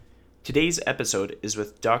Today's episode is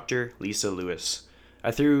with Dr. Lisa Lewis.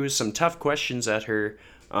 I threw some tough questions at her.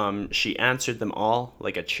 She answered them all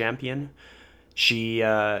like a champion. She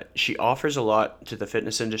offers a lot to the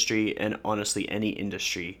fitness industry and honestly any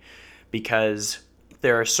industry because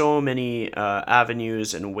there are so many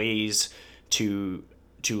avenues and ways to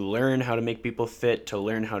learn how to make people fit, to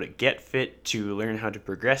learn how to get fit, to learn how to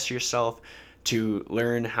progress yourself, to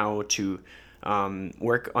learn how to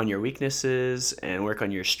work on your weaknesses and work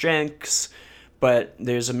on your strengths. But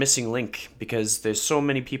there's a missing link because there's so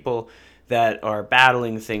many people that are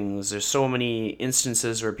battling things. There's so many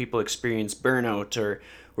instances where people experience burnout or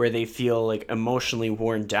where they feel like emotionally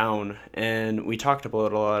worn down. And we talked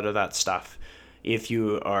about a lot of that stuff. If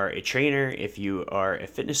you are a trainer, if you are a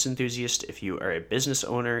fitness enthusiast, if you are a business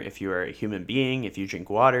owner, if you are a human being, if you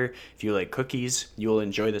drink water, if you like cookies, you will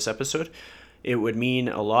enjoy this episode. It would mean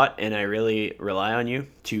a lot, and I really rely on you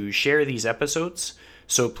to share these episodes.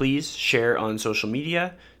 So please share on social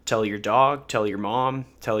media. Tell your dog, tell your mom,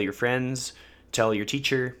 tell your friends, tell your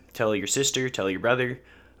teacher, tell your sister, tell your brother.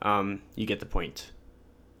 You get the point.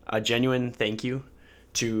 A genuine thank you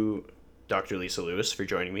to Dr. Lisa Lewis for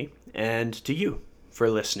joining me, and to you for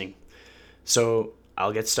listening. So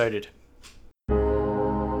I'll get started.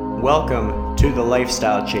 Welcome to The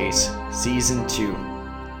Lifestyle Chase, Season 2.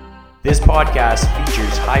 This podcast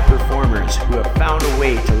features high performers who have found a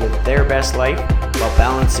way to live their best life while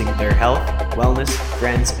balancing their health, wellness,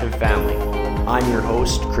 friends, and family. I'm your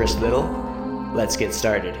host, Chris Little. Let's get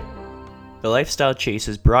started. The Lifestyle Chase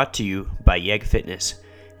is brought to you by Yeg Fitness.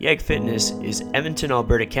 Yeg Fitness is Edmonton,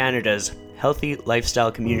 Alberta, Canada's healthy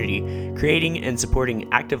lifestyle community, creating and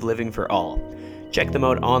supporting active living for all. Check them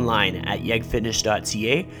out online at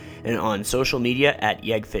yegfitness.ca and on social media at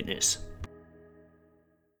yegfitness.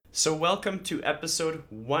 So welcome to episode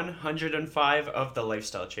 105 of The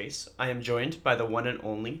Lifestyle Chase. I am joined by the one and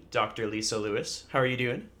only Dr. Lisa Lewis. How are you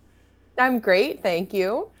doing? I'm great, thank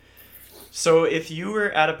you. So if you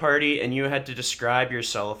were at a party and you had to describe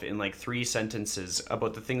yourself in like 3 sentences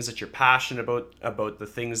about the things that you're passionate about the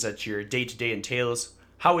things that your day-to-day entails,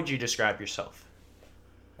 how would you describe yourself?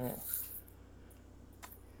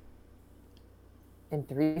 In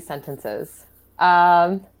 3 sentences.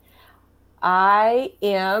 I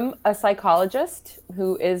am a psychologist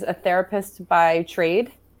who is a therapist by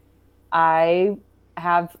trade. I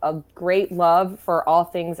have a great love for all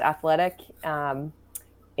things athletic.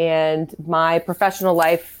 And my professional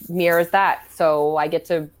life mirrors that. So I get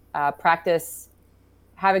to practice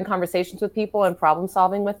having conversations with people and problem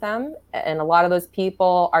solving with them. And a lot of those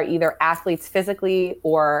people are either athletes physically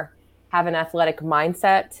or have an athletic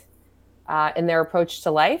mindset in their approach to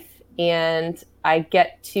life. And I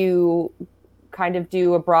get to kind of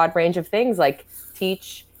do a broad range of things like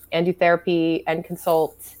teach and do therapy and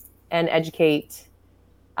consult and educate.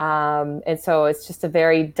 And so it's just a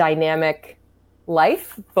very dynamic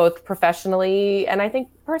life, both professionally and I think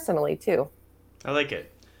personally too. I like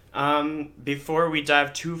it. Before we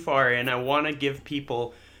dive too far in, I want to give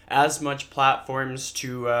people as much platforms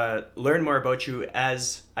to learn more about you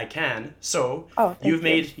as I can. So you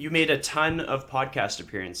made a ton of podcast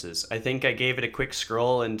appearances. I think I gave it a quick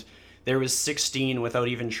scroll and there was 16 without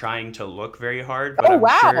even trying to look very hard. But I'm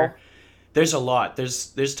sure there's a lot.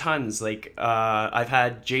 There's tons. Like I've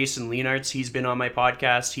had Jason Leonards. He's been on my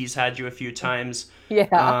podcast. He's had you a few times.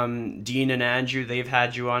 Yeah. Dean and Andrew, they've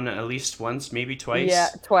had you on at least once, maybe twice. Yeah,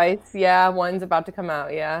 twice. Yeah, one's about to come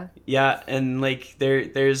out. Yeah. Yeah, and like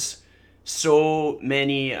there's so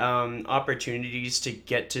many opportunities to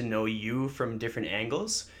get to know you from different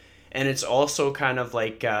angles, and it's also kind of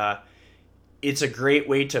like it's a great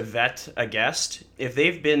way to vet a guest if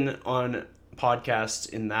they've been on podcasts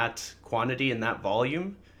in that quantity and that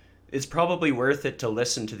volume. It's probably worth it to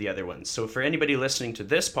listen to the other ones. So for anybody listening to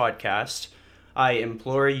this podcast, I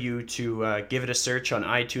implore you to give it a search on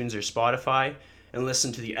iTunes or Spotify and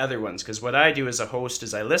listen to the other ones, because what I do as a host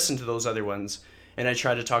is I listen to those other ones and I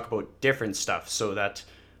try to talk about different stuff so that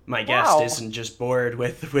my guest isn't just bored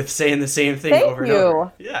with saying the same thing over and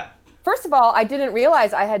over. Yeah. First of all, I didn't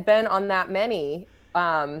realize I had been on that many.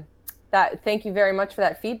 Thank you very much for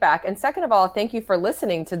that feedback. And second of all, thank you for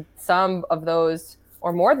listening to some of those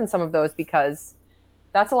or more than some of those, because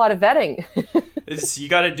that's a lot of vetting. You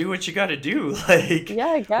got to do what you got to do. Like, yeah,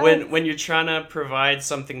 I guess. When you're trying to provide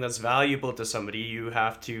something that's valuable to somebody, you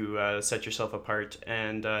have to set yourself apart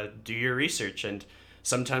and do your research. And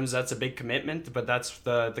sometimes that's a big commitment, but that's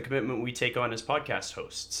the commitment we take on as podcast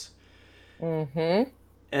hosts. Mm-hmm.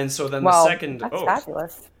 And so then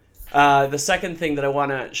fabulous. The second thing that I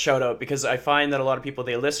want to shout out, because I find that a lot of people,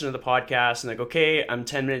 they listen to the podcast and like, okay, I'm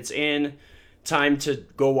 10 minutes in, time to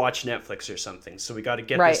go watch Netflix or something. So we got to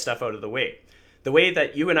get Right. this stuff out of the way. The way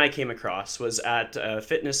that you and I came across was at a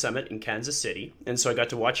fitness summit in Kansas City. And so I got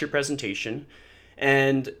to watch your presentation.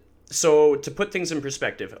 And so to put things in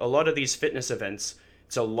perspective, a lot of these fitness events,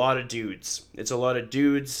 it's a lot of dudes. It's a lot of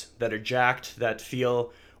dudes that are jacked, that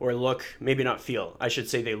feel or look, maybe not feel, I should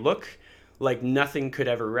say they look like nothing could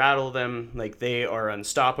ever rattle them, like they are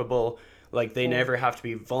unstoppable, like they never have to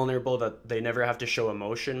be vulnerable, that they never have to show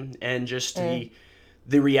emotion. And just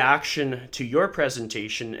the reaction to your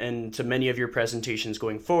presentation and to many of your presentations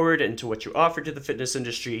going forward and to what you offer to the fitness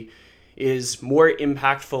industry is more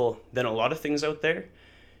impactful than a lot of things out there.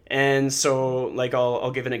 And so, like, I'll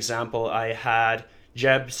give an example. I had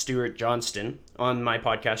Jeb Stewart Johnston on my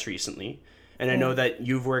podcast recently, and I know that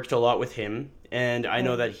you've worked a lot with him, and I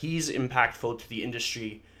know that he's impactful to the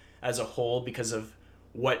industry as a whole because of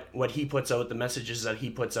what he puts out, the messages that he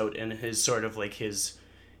puts out, and his sort of like his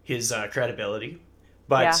credibility.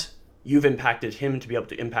 But Yeah. you've impacted him to be able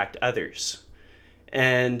to impact others.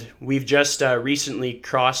 And we've just recently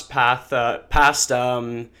crossed past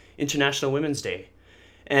International Women's Day.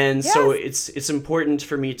 And so it's important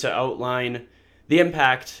for me to outline the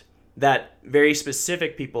impact that very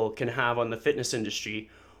specific people can have on the fitness industry.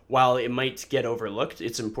 While it might get overlooked,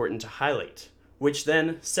 it's important to highlight, which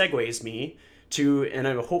then segues me to, and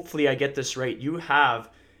hopefully I get this right, you have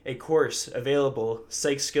a course available,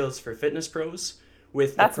 Psych Skills for Fitness Pros,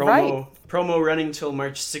 with the That's right. promo running till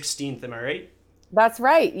March 16th. Am I right? That's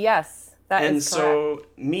right. Yes, that And is correct. so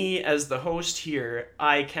me as the host here,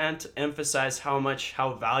 I can't emphasize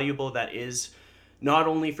how valuable that is, not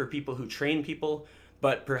only for people who train people,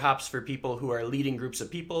 but perhaps for people who are leading groups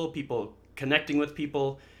of people connecting with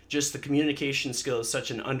people. Just the communication skill is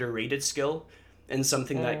such an underrated skill and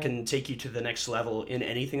something that can take you to the next level in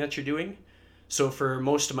anything that you're doing. So for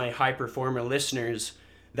most of my high performer listeners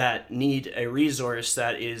that need a resource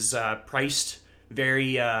that is priced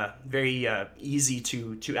very easy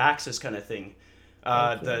to access kind of thing,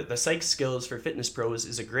 the Psych Skills for Fitness Pros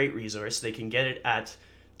is a great resource. They can get it at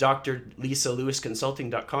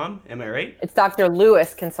drlisalewisconsulting.com. Am I right? It's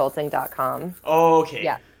drlewisconsulting.com. Oh, okay.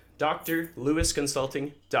 Yeah.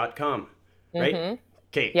 drlewisconsulting.com. Right?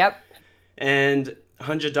 Okay. Yep. And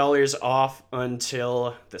 $100 off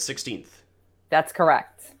until the 16th. That's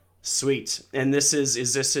correct. Sweet. And is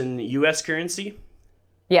this in US currency?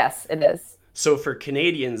 Yes, it is. So for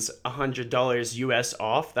Canadians, $100 US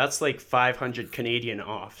off, that's like 500 Canadian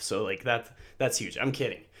off. So like that's huge. I'm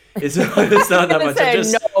kidding. It's not that much.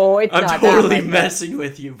 No, it's I'm not totally that much. messing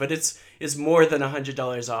with you, but it's more than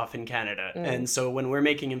 $100 off in Canada. And so when we're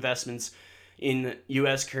making investments in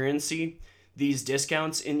US currency, these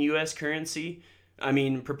discounts in US currency, I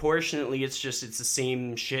mean, proportionately, it's the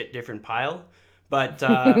same shit, different pile. But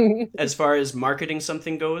as far as marketing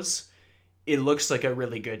something goes, it looks like a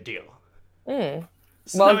really good deal. So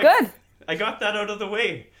Well, now good. I got that out of the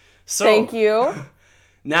way. So Thank you.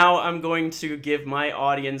 now I'm going to give my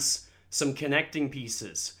audience some connecting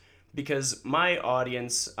pieces because my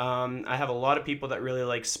audience, I have a lot of people that really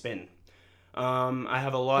like spin. I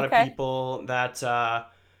have a lot of Okay. people that,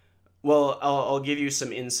 I'll give you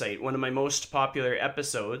some insight. One of my most popular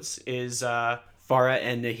episodes is Farah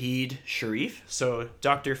and Nahid Sharif. So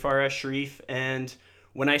Dr. Farah Sharif. And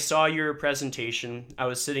when I saw your presentation, I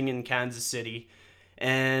was sitting in Kansas City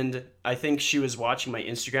and I think she was watching my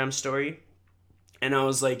Instagram story. And I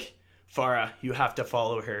was like, Farah, you have to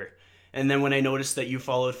follow her. And then when I noticed that you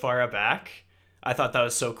followed Farah back, I thought that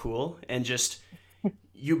was so cool. And just,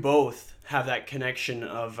 you both have that connection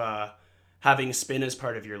of having spin as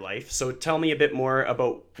part of your life. So tell me a bit more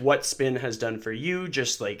about what spin has done for you,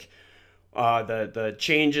 just like the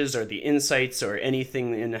changes or the insights or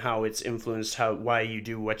anything in how it's influenced why you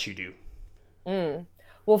do what you do.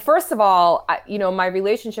 Well, first of all, my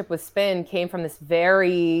relationship with spin came from this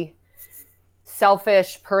very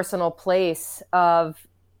selfish, personal place of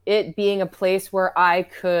it being a place where I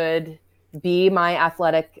could be my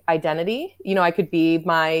athletic identity. I could be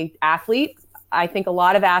my athlete. I think a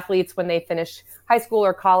lot of athletes, when they finish high school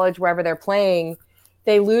or college, wherever they're playing,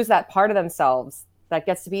 they lose that part of themselves that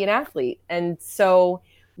gets to be an athlete. And so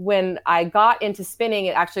when I got into spinning,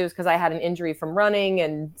 it actually was because I had an injury from running.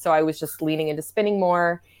 And so I was just leaning into spinning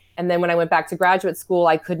more. And then when I went back to graduate school,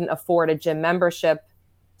 I couldn't afford a gym membership.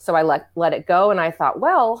 So I let it go. And I thought,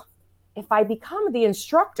 well, if I become the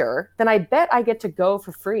instructor, then I bet I get to go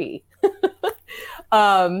for free.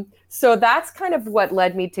 So that's kind of what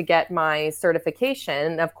led me to get my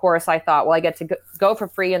certification. Of course, I thought, well, I get to go for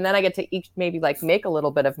free, and then I get to maybe like make a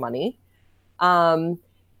little bit of money.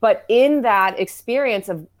 But in that experience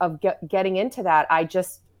of getting into that, I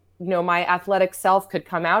just my athletic self could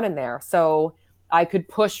come out in there. So I could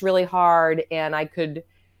push really hard, and I could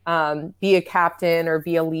be a captain or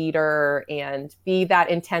be a leader and be that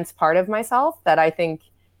intense part of myself that I think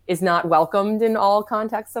is not welcomed in all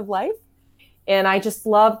contexts of life. And I just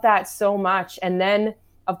loved that so much. And then,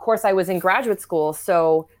 of course, I was in graduate school.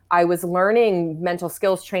 So I was learning mental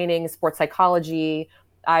skills training, sports psychology.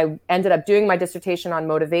 I ended up doing my dissertation on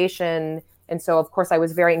motivation. And so, of course, I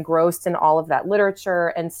was very engrossed in all of that literature.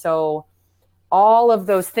 And so, all of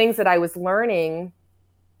those things that I was learning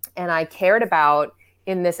and I cared about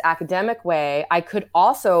in this academic way, I could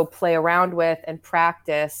also play around with and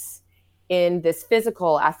practice in this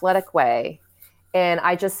physical, athletic way. And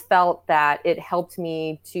I just felt that it helped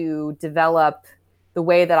me to develop the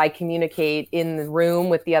way that I communicate in the room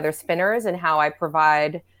with the other spinners, and how I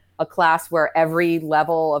provide a class where every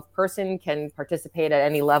level of person can participate at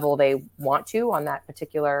any level they want to on that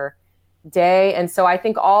particular day. And so I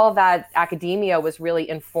think all of that academia was really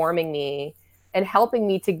informing me and helping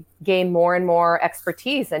me to gain more and more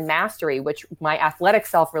expertise and mastery, which my athletic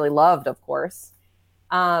self really loved, of course.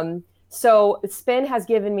 So spin has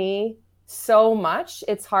given me so much.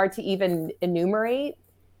 It's hard to even enumerate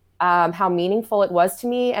how meaningful it was to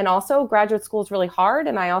me. And also, graduate school is really hard.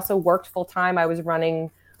 And I also worked full time. I was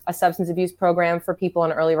running a substance abuse program for people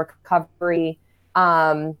in early recovery.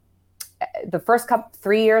 The first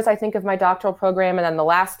 3 years, I think, of my doctoral program, and then the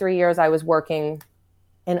last 3 years, I was working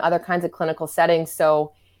in other kinds of clinical settings.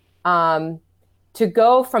 So to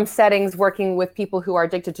go from settings working with people who are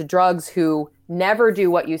addicted to drugs, who never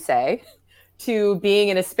do what you say, to being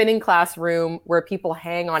in a spinning classroom where people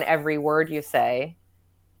hang on every word you say,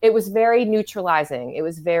 it was very neutralizing.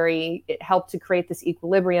 It helped to create this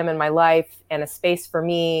equilibrium in my life and a space for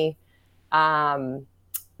me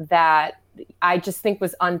that I just think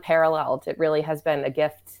was unparalleled. It really has been a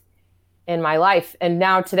gift in my life. And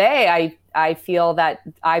now today, I feel that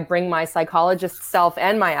I bring my psychologist self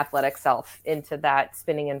and my athletic self into that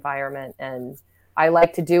spinning environment. And I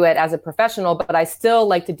like to do it as a professional, but I still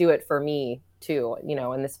like to do it for me too,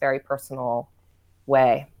 in this very personal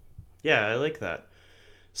way. Yeah, I like that.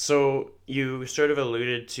 So you sort of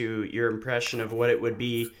alluded to your impression of what it would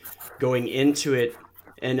be going into it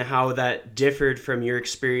and how that differed from your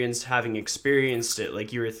experience having experienced it.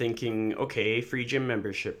 Like, you were thinking, okay, free gym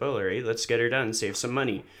membership. Well, all right, let's get her done, save some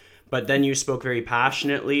money. But then you spoke very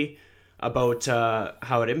passionately about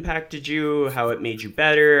how it impacted you, how it made you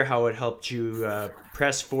better, how it helped you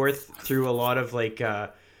press forth through a lot of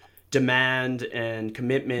demand and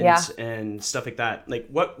commitment Yeah. and stuff like that. Like,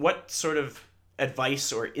 what sort of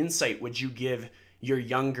advice or insight would you give your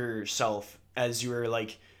younger self as you were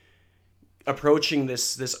approaching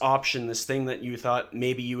this option, this thing that you thought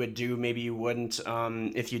maybe you would do, maybe you wouldn't?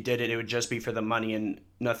 If you did it, it would just be for the money and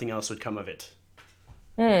nothing else would come of it.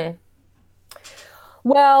 Hmm.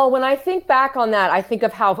 Well, when I think back on that, I think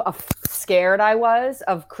of how scared I was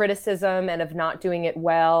of criticism and of not doing it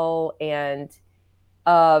well and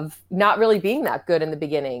of not really being that good in the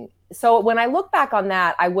beginning. So when I look back on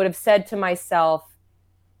that, I would have said to myself,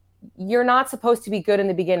 you're not supposed to be good in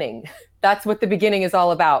the beginning. That's what the beginning is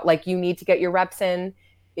all about. Like, you need to get your reps in.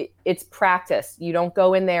 It's practice. You don't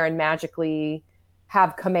go in there and magically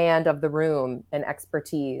have command of the room and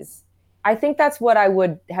expertise. I think that's what I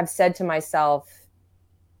would have said to myself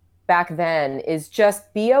back then, is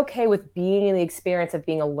just be okay with being in the experience of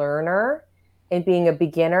being a learner and being a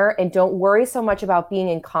beginner, and don't worry so much about being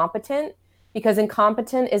incompetent, because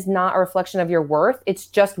incompetent is not a reflection of your worth. It's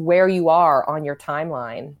just where you are on your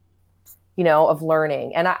timeline, of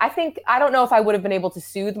learning. And I think, I don't know if I would have been able to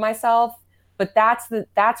soothe myself, but that's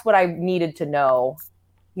what I needed to know,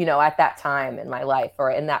 at that time in my life, or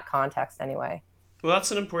in that context anyway. Well,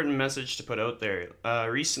 that's an important message to put out there.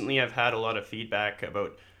 Recently, I've had a lot of feedback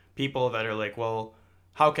about people that are like, well,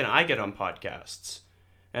 how can I get on podcasts?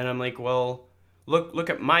 And I'm like, well, look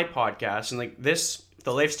at my podcast. And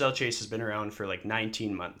the Lifestyle Chase has been around for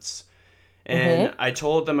 19 months. And Mm-hmm. I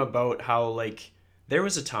told them about how there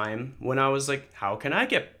was a time when I was like, how can I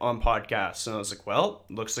get on podcasts? And I was like, well,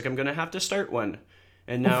 looks like I'm going to have to start one.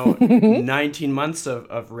 And now 19 months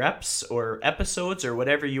of reps or episodes or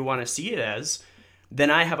whatever you want to see it as, then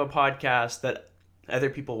I have a podcast that other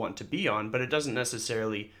people want to be on, but it doesn't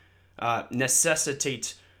necessarily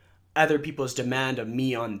necessitate other people's demand of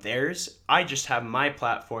me on theirs. I just have my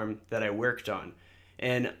platform that I worked on.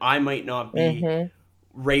 And I might not be Mm-hmm.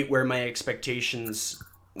 right where my expectations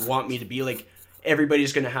want me to be. Like,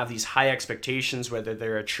 everybody's going to have these high expectations, whether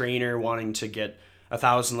they're a trainer wanting to get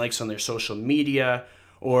 1,000 likes on their social media,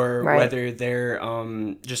 or Right. whether they're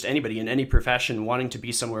just anybody in any profession wanting to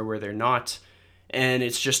be somewhere where they're not. and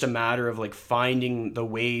it's just a matter of like finding the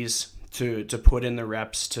ways to put in the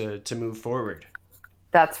reps to move forward.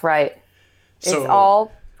 That's right. It's So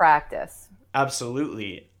all practice.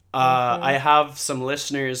 absolutely. I Hmm. have some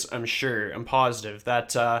listeners, I'm sure, I'm positive, that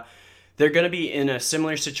they're going to be in a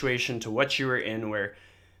similar situation to what you were in, where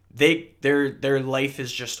their life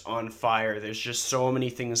is just on fire. There's just so many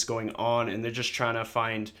things going on, and they're just trying to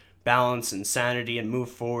find balance and sanity and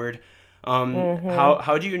move forward. Hmm.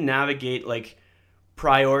 How do you navigate like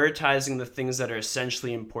prioritizing the things that are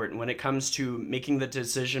essentially important when it comes to making the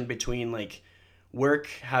decision between like work,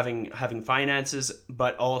 having finances,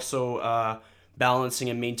 but also balancing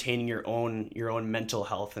and maintaining your own mental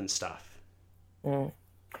health and stuff. Mm.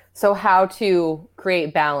 So how to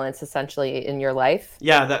create balance essentially in your life?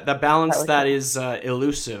 Yeah, that Is that balance what that you're- is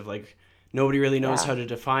elusive. Like nobody really knows Yeah. how to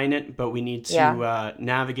define it, but we need Yeah. to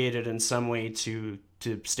navigate it in some way to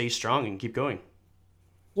stay strong and keep going.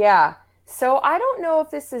 Yeah. So I don't know if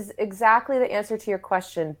this is exactly the answer to your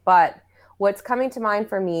question, but what's coming to mind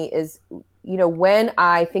for me is, when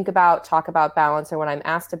I think about, talk about balance or when I'm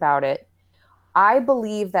asked about it, I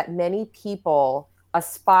believe that many people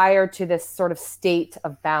aspire to this sort of state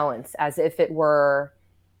of balance as if it were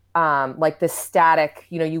like this static,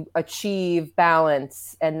 you achieve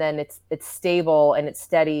balance and then it's stable and it's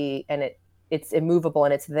steady and it's immovable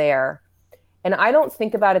and it's there. And I don't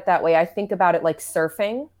think about it that way. I think about it like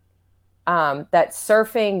surfing. That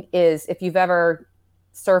surfing is, if you've ever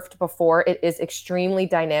surfed before, it is extremely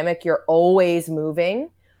dynamic. You're always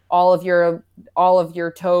moving. All of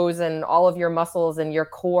your toes and all of your muscles and your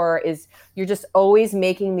core is, you're just always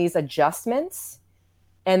making these adjustments.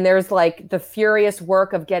 And there's like the furious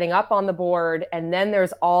work of getting up on the board, and then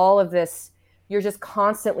there's all of this, you're just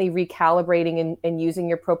constantly recalibrating and using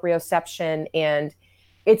your proprioception, and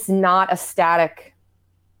it's not a static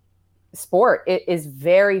sport. It is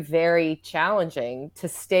very, very challenging to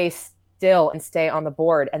stay still and stay on the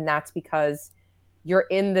board. And that's because you're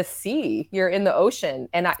in the sea, you're in the ocean.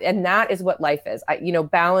 And that is what life is.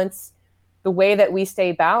 Balance, the way that we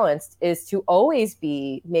stay balanced is to always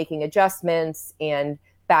be making adjustments and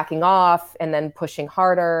backing off and then pushing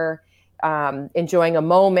harder, enjoying a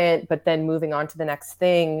moment, but then moving on to the next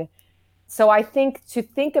thing. So I think to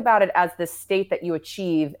think about it as this state that you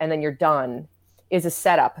achieve and then you're done is a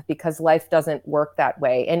setup, because life doesn't work that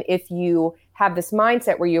way. And if you have this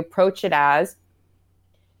mindset where you approach it as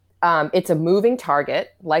it's a moving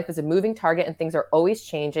target, life is a moving target and things are always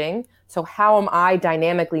changing. So how am I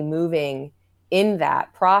dynamically moving in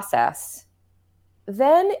that process?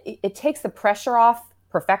 Then it takes the pressure off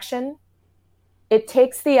perfection. It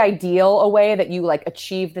takes the ideal away that you like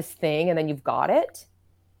achieve this thing and then you've got it.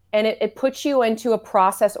 And it puts you into a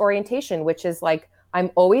process orientation, which is like,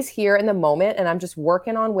 I'm always here in the moment and I'm just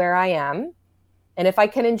working on where I am. And if I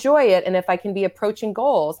can enjoy it and if I can be approaching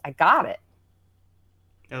goals, I got it.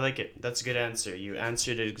 I like it. That's a good answer. You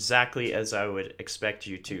answered it exactly as I would expect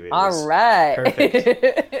you to. It All was right.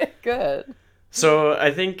 perfect. Good. So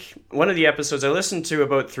I think one of the episodes I listened to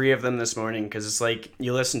about three of them this morning, because it's like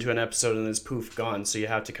you listen to an episode and it's poof gone, so you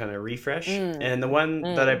have to kind of refresh. Mm, And the one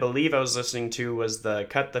that I mm. believe I was listening to was the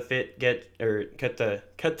cut the fit get or cut the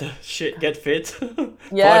shit get fit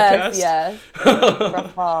Yes, podcast. yes.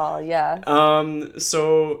 Rafal, yes.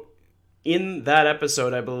 So in that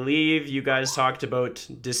episode, I believe you guys talked about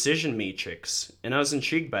decision matrix, and I was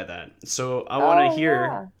intrigued by that. So I want to Oh, hear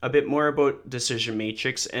yeah. a bit more about decision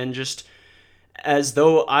matrix, and just as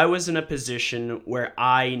though I was in a position where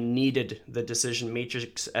I needed the decision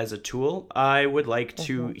matrix as a tool, I would like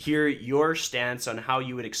to Hmm. hear your stance on how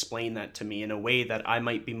you would explain that to me in a way that I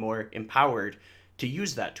might be more empowered to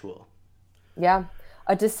use that tool. Yeah.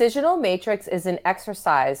 A decisional matrix is an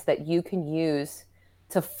exercise that you can use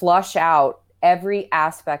to flush out every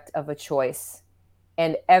aspect of a choice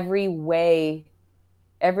and every way,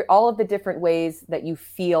 all of the different ways that you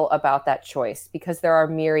feel about that choice, because there are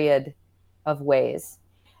myriad of ways.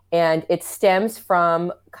 And it stems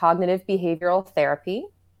from cognitive behavioral therapy.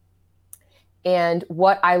 And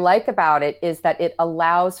what I like about it is that it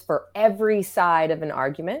allows for every side of an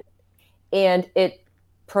argument, and it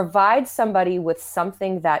provides somebody with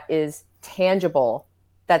something that is tangible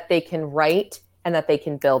that they can write and that they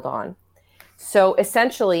can build on. So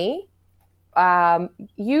essentially,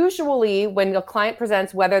 usually when a client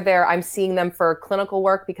presents, whether I'm seeing them for clinical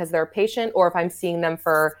work because they're a patient, or if I'm seeing them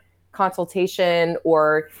for consultation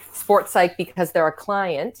or sports psych because they're a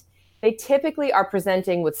client, they typically are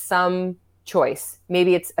presenting with some choice.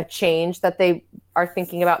 Maybe it's a change that they are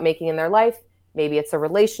thinking about making in their life. Maybe it's a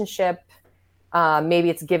relationship. Maybe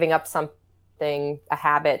it's giving up something, a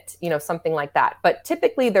habit, something like that. But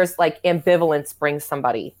typically there's like ambivalence brings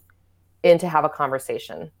somebody. in to have a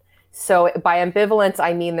conversation. So by ambivalence,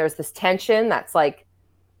 I mean there's this tension that's like,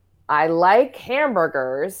 I like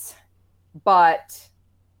hamburgers, but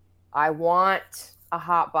I want a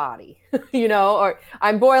hot body, or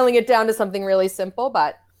I'm boiling it down to something really simple,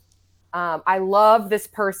 but I love this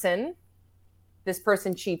person. This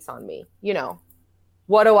person cheats on me.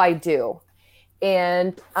 What do I do?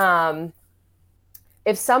 And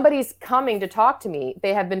if somebody's coming to talk to me,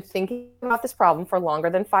 they have been thinking about this problem for longer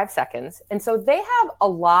than 5 seconds. And so they have a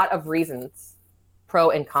lot of reasons, pro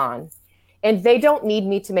and con. And they don't need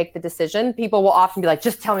me to make the decision. People will often be like,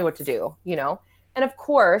 just tell me what to do, And of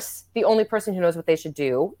course, the only person who knows what they should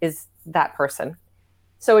do is that person.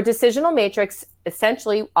 So a decisional matrix,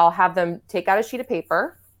 essentially, I'll have them take out a sheet of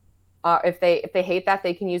paper. If they hate that,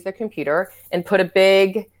 they can use their computer and put a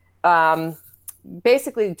big,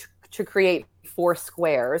 basically to create 4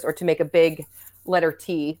 squares, or to make a big letter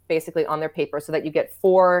T basically on their paper, so that you get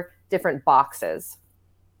 4 different boxes.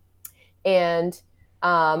 And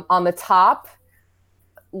on the top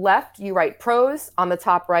left, you write pros. On the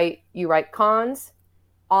top right, you write cons.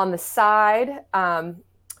 On the side,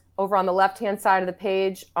 over on the left-hand side of the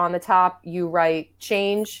page, on the top, you write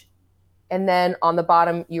change. And then on the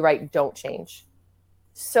bottom, you write don't change.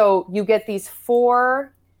 So you get these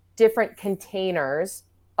 4 different containers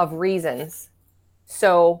of reasons.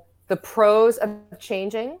 So the pros of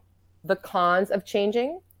changing, the cons of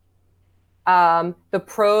changing, the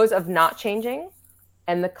pros of not changing,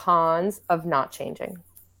 and the cons of not changing.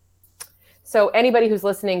 So anybody who's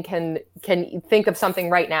listening can think of something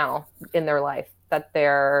right now in their life that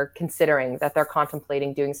they're considering, that they're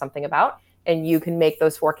contemplating doing something about, and you can make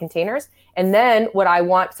those 4 containers. And then what I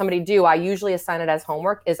want somebody to do, I usually assign it as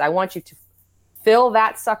homework, is I want you to fill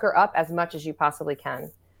that sucker up as much as you possibly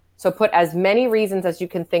can. So put as many reasons as you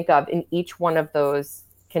can think of in each one of those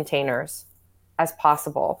containers as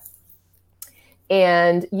possible.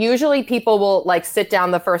 And usually people will like sit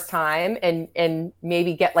down the first time and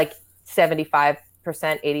maybe get like 75%,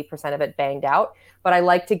 80% of it banged out. But I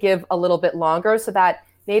like to give a little bit longer, so that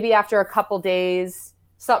maybe after a couple days,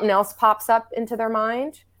 something else pops up into their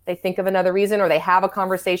mind. They think of another reason, or they have a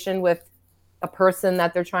conversation with a person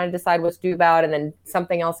that they're trying to decide what to do about, and then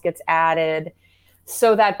something else gets added,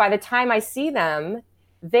 so that by the time I see them,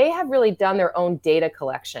 they have really done their own data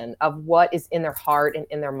collection of what is in their heart and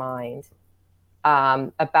in their mind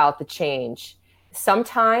about the change.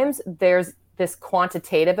 Sometimes there's this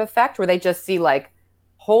quantitative effect where they just see like,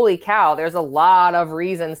 holy cow, there's a lot of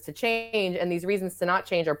reasons to change, and these reasons to not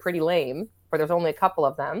change are pretty lame, or there's only a couple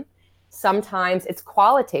of them. Sometimes it's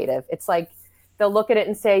qualitative. It's like they'll look at it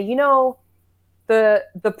and say,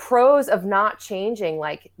 the pros of not changing,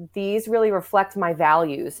 like these really reflect my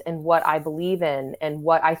values and what I believe in and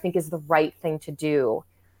what I think is the right thing to do.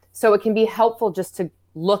 So it can be helpful just to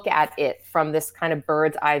look at it from this kind of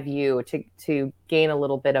bird's eye view to gain a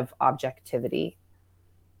little bit of objectivity.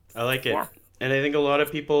 I like it. Yeah. And I think a lot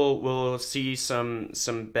of people will see some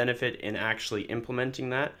benefit in actually implementing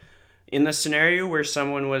that. In the scenario where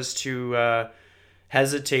someone was to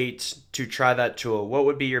hesitate to try that tool, what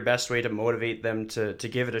would be your best way to motivate them to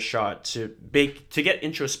give it a shot, to get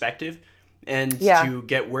introspective and to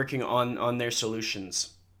get working on their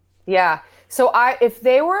solutions? Yeah. So if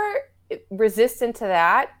they were resistant to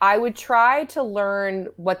that, I would try to learn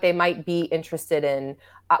what they might be interested in.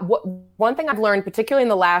 One thing I've learned, particularly in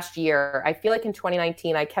the last year, I feel like in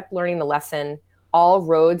 2019, I kept learning the lesson, all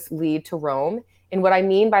roads lead to Rome. And what I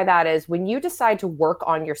mean by that is when you decide to work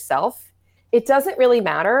on yourself, it doesn't really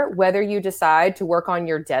matter whether you decide to work on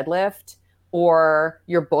your deadlift or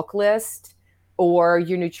your book list or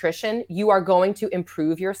your nutrition. You are going to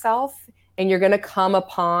improve yourself, and you're going to come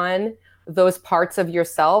upon those parts of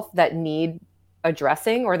yourself that need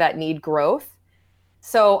addressing or that need growth.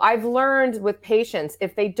 So I've learned with patients,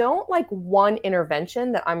 if they don't like one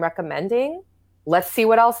intervention that I'm recommending, let's see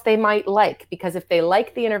what else they might like. Because if they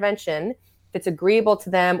like the intervention, if it's agreeable to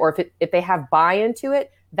them, or if they have buy-in to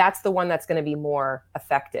it, that's the one that's going to be more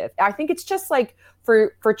effective. I think it's just like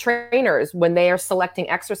for trainers when they are selecting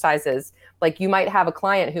exercises, like you might have a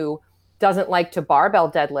client who doesn't like to barbell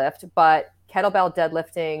deadlift, but kettlebell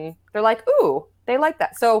deadlifting, they're like, ooh, they like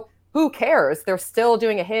that. So who cares? They're still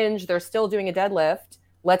doing a hinge. They're still doing a deadlift.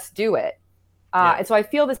 Let's do it. And so I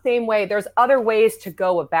feel the same way. There's other ways to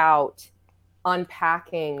go about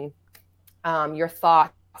unpacking your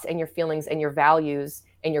thoughts and your feelings and your values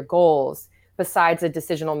and your goals besides a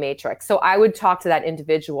decisional matrix. So I would talk to that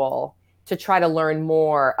individual to try to learn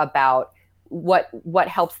more about what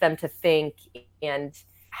helps them to think and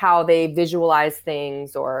how they visualize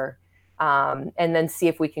things, or and then see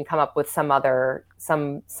if we can come up with some other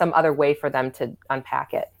way for them to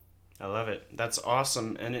unpack it. I love it. That's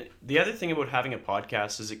awesome. And the other thing about having a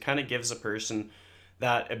podcast is it kind of gives a person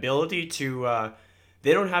that ability to,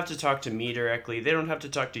 they don't have to talk to me directly. They don't have to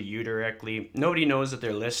talk to you directly. Nobody knows that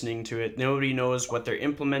they're listening to it. Nobody knows what they're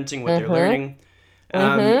implementing, what they're Mm-hmm. learning.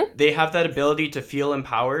 Mm-hmm. They have that ability to feel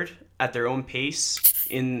empowered at their own pace,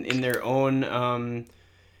 in their own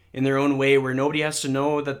way, where nobody has to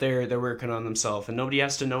know that they're working on themselves, and nobody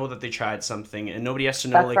has to know that they tried something, and nobody has to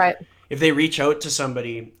know, That's like, right. if they reach out to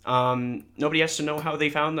somebody, nobody has to know how they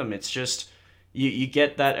found them. It's just you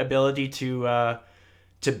get that ability to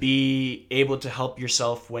be able to help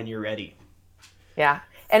yourself when you're ready. Yeah.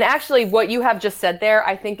 And actually, what you have just said there,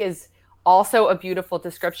 I think, is also a beautiful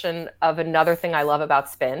description of another thing I love about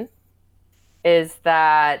spin is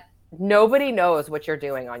that nobody knows what you're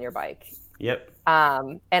doing on your bike. Yep.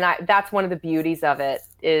 And that's one of the beauties of it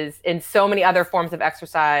is in so many other forms of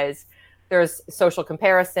exercise, there's social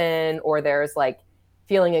comparison or there's like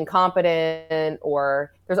feeling incompetent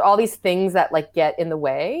or there's all these things that like get in the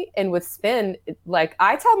way. And with spin, like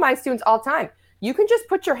I tell my students all the time, you can just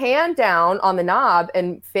put your hand down on the knob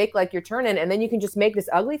and fake like you're turning, and then you can just make this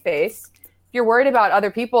ugly face. If you're worried about other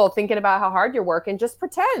people thinking about how hard you're working, just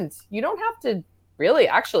pretend. You don't have to really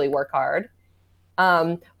actually work hard.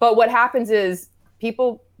 But what happens is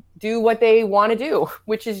people do what they want to do,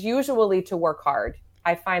 which is usually to work hard.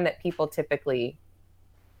 I find that people typically,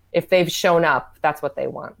 if they've shown up, that's what they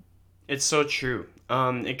want. It's so true.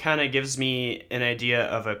 It kind of gives me an idea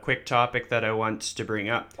of a quick topic that I want to bring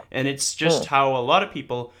up, and it's just Mm. how a lot of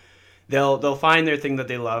people they'll find their thing that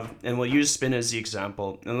they love, and we'll use spin as the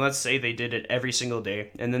example. And let's say they did it every single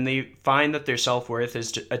day, and then they find that their self worth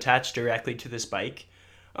is attached directly to this bike.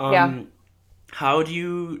 Yeah. Um, how do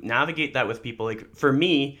you navigate that with people? Like for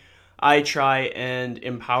me, I try and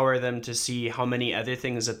empower them to see how many other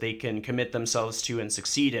things that they can commit themselves to and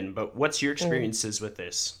succeed in. But what's your Mm. experiences with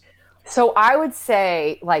this? So I would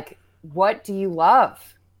say, like, what do you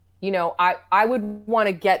love? I would want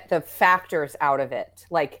to get the factors out of it.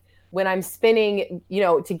 Like when I'm spinning,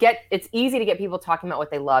 it's easy to get people talking about what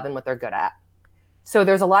they love and what they're good at. So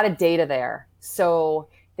there's a lot of data there. So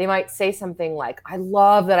they might say something like, I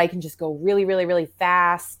love that I can just go really, really, really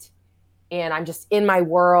fast and I'm just in my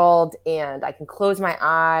world and I can close my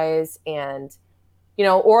eyes and,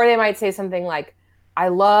 or they might say something like, I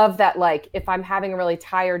love that, like, if I'm having a really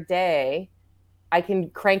tired day, I can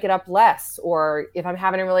crank it up less. Or if I'm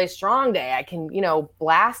having a really strong day, I can,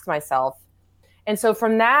 blast myself. And so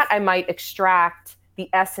from that, I might extract the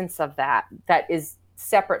essence of that is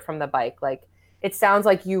separate from the bike. Like it sounds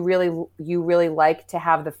like you really like to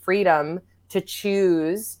have the freedom to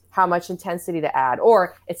choose how much intensity to add.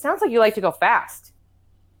 Or it sounds like you like to go fast.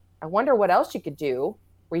 I wonder what else you could do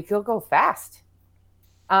where you could go fast.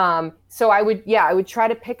 So I would try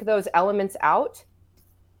to pick those elements out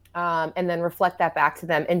and then reflect that back to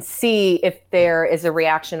them and see if there is a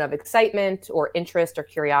reaction of excitement or interest or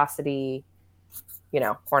curiosity,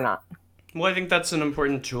 or not. Well, I think that's an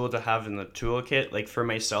important tool to have in the toolkit. Like for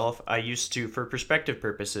myself, I used to, for perspective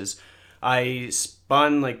purposes, I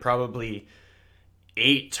spun like probably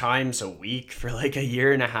 8 times a week for like a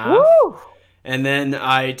year and a half. Woo! And then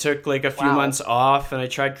I took like a few Wow. months off and I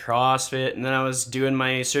tried CrossFit. And then I was doing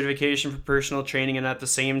my certification for personal training. And at the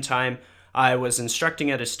same time, I was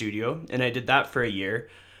instructing at a studio. And I did that for a year.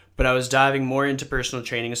 But I was diving more into personal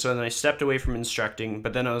training. So then I stepped away from instructing.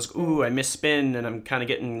 But then I was, ooh, I miss spin and I'm kind of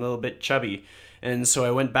getting a little bit chubby. And so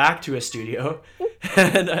I went back to a studio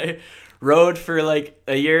and I rode for like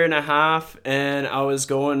a year and a half. And I was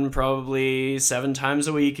going probably 7 times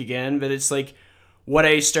a week again. But it's like, what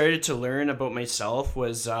I started to learn about myself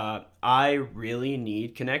was I really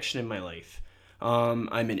need connection in my life. I'm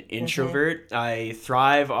an Mm-hmm. introvert. I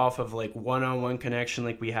thrive off of like one-on-one connection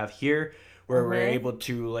like we have here, where we're Mm-hmm. able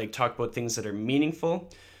to like talk about things that are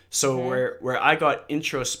meaningful. So Mm-hmm. where I got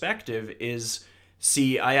introspective is,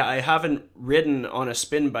 see, I haven't ridden on a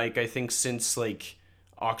spin bike I think since like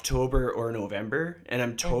October or November, and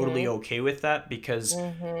I'm totally Mm-hmm. okay with that because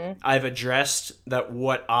Mm-hmm. I've addressed that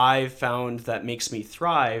what I've found that makes me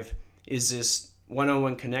thrive is this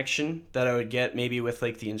one-on-one connection that I would get maybe with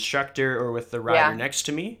like the instructor or with the rider Yeah. next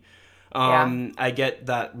to me. Yeah. I get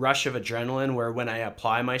that rush of adrenaline where when I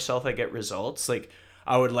apply myself, I get results. Like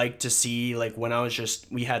I would like to see like when I was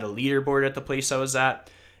just we had a leaderboard at the place I was at,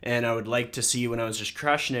 and I would like to see when I was just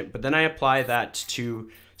crushing it. But then I apply that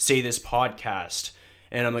to say this podcast,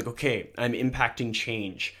 and I'm like, okay, I'm impacting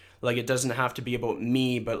change. Like it doesn't have to be about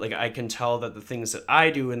me, but like I can tell that the things that I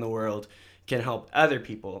do in the world can help other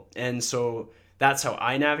people. And so that's how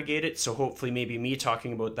I navigate it. So hopefully maybe me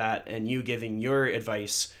talking about that and you giving your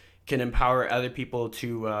advice can empower other people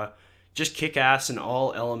just kick ass in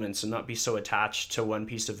all elements and not be so attached to one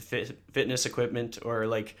piece of fitness equipment or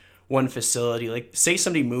like one facility. Like, say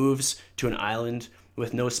somebody moves to an island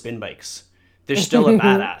with no spin bikes, they're still a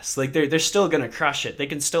badass. Like, they're still gonna crush it. They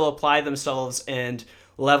can still apply themselves and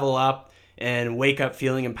level up and wake up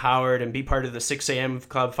feeling empowered and be part of the 6 a.m.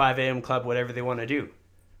 club, 5 a.m. club, whatever they want to do.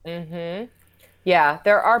 Yeah,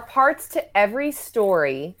 there are parts to every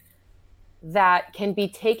story that can be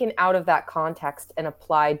taken out of that context and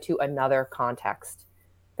applied to another context.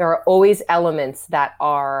 There are always elements that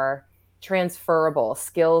are transferable,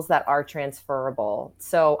 skills that are transferable.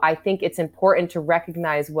 So I think it's important to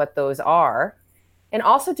recognize what those are. And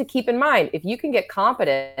also to keep in mind, if you can get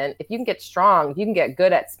competent, if you can get strong, if you can get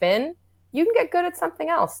good at spin, you can get good at something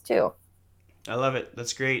else too. I love it.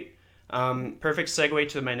 That's great. Perfect segue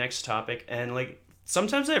to my next topic. And like,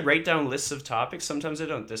 sometimes I write down lists of topics, sometimes I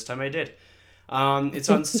don't. This time I did. It's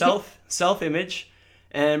on self image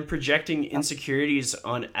and projecting insecurities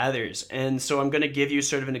on others. And so I'm going to give you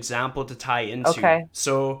sort of an example to tie into. Okay.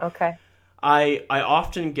 So Okay. I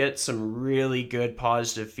often get some really good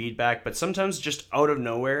positive feedback, but sometimes just out of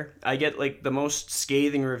nowhere, I get like the most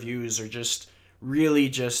scathing reviews or just really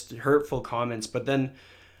just hurtful comments. But then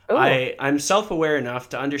Ooh. I'm self-aware enough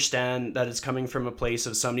to understand that it's coming from a place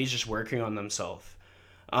of somebody's just working on themselves.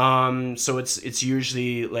 So it's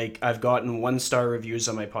usually like I've gotten 1-star reviews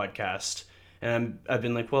on my podcast, and I've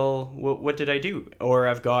been like, well, what did I do? Or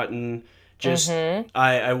I've gotten just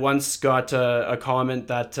I once got a comment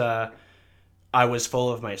that I was full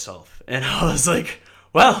of myself, and I was like,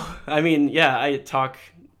 well, I mean, yeah, I talk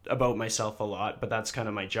about myself a lot, but that's kind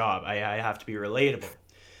of my job. I have to be relatable.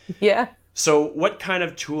 Yeah. So, what kind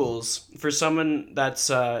of tools for someone that's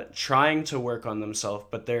trying to work on themselves,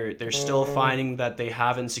 but they're still finding that they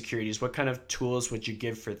have insecurities? What kind of tools would you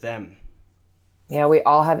give for them? Yeah, we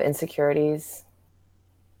all have insecurities.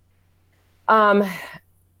 Um,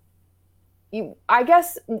 I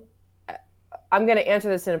guess I'm going to answer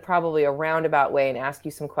this in probably a roundabout way and ask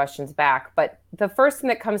you some questions back. But the first thing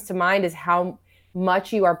that comes to mind is how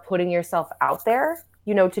much you are putting yourself out there,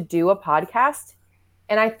 to do a podcast.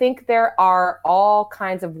 And I think there are all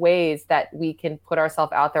kinds of ways that we can put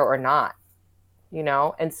ourselves out there or not,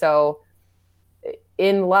 And so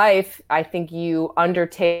in life, I think you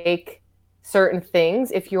undertake certain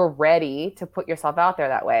things if you're ready to put yourself out there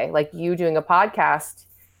that way. Like you doing a podcast,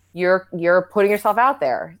 you're putting yourself out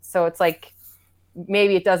there. So it's like,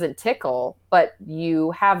 maybe it doesn't tickle, but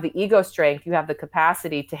you have the ego strength, you have the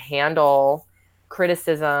capacity to handle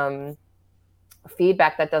criticism,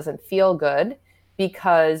 feedback that doesn't feel good,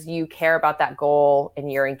 because you care about that goal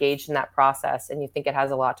and you're engaged in that process and you think it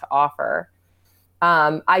has a lot to offer.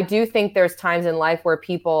 I do think there's times in life where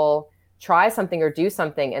people try something or do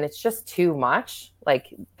something and it's just too much,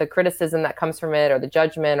 like the criticism that comes from it or the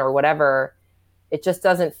judgment or whatever, it just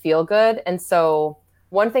doesn't feel good. And so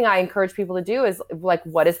one thing I encourage people to do is like,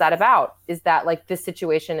 what is that about? Is that like this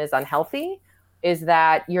situation is unhealthy? Is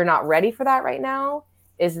that you're not ready for that right now?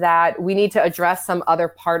 Is that we need to address some other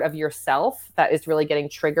part of yourself that is really getting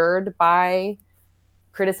triggered by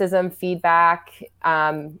criticism, feedback?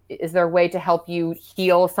 Is there a way to help you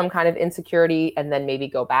heal some kind of insecurity and then maybe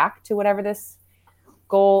go back to whatever this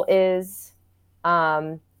goal is?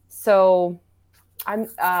 So I'm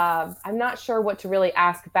not sure what to really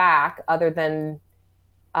ask back other than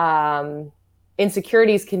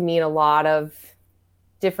insecurities can mean a lot of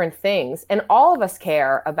different things. And all of us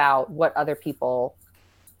care about what other people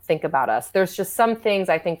think about us. There's just some things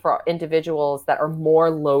I think for individuals that are more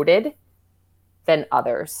loaded than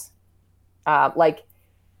others. I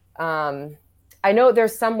know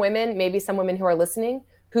there's some women, maybe some women who are listening,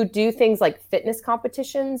 who do things like fitness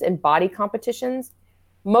competitions and body competitions.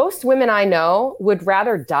 Most women I know would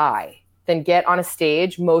rather die than get on a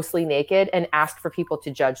stage mostly naked and ask for people to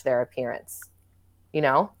judge their appearance,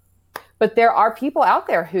 But there are people out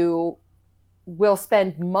there who will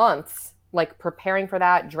spend months like preparing for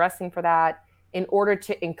that, dressing for that, in order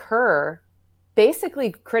to incur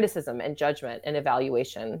basically criticism and judgment and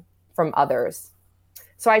evaluation from others.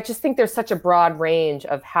 So I just think there's such a broad range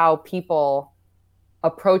of how people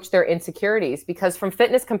approach their insecurities, because from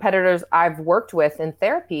fitness competitors I've worked with in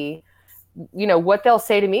therapy, what they'll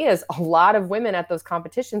say to me is a lot of women at those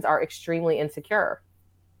competitions are extremely insecure.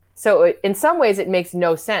 So in some ways it makes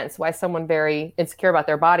no sense why someone very insecure about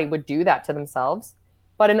their body would do that to themselves.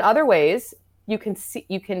 But in other ways, you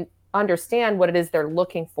can understand what it is they're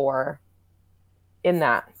looking for in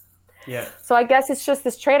that. Yeah. So I guess it's just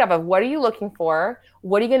this trade-off of what are you looking for?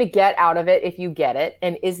 What are you going to get out of it if you get it?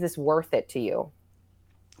 And is this worth it to you?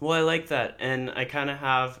 Well, I like that, and I kind of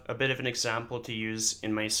have a bit of an example to use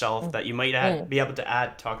in myself Mm, that you might mm, be able to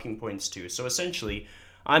add talking points to. So essentially,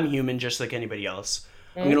 I'm human just like anybody else.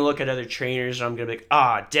 I'm mm, gonna look at other trainers and I'm gonna be like,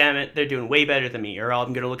 ah, damn it, they're doing way better than me. Or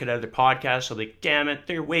I'm gonna look at other podcasts and I'll be like, damn it,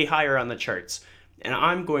 they're way higher on the charts. And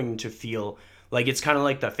I'm going to feel like it's kind of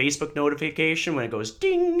like the Facebook notification when it goes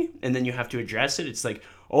ding, and then you have to address it. It's like,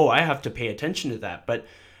 oh, I have to pay attention to that. But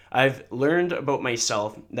I've learned about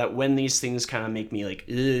myself that when these things kind of make me like,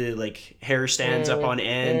 ugh, like hair stands up mm, on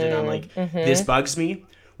end, and I'm like, mm, this mm-hmm. bugs me.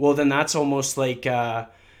 Well, then that's almost like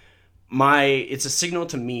it's a signal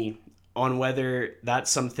to me on whether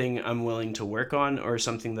that's something I'm willing to work on or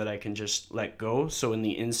something that I can just let go. So in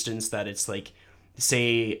the instance that it's like,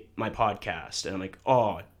 say my podcast, and I'm like,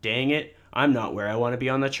 oh, dang it, I'm not where I want to be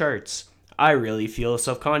on the charts. I really feel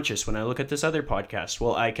self conscious when I look at this other podcast.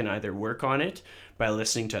 Well, I can either work on it by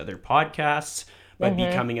listening to other podcasts, by Mm-hmm.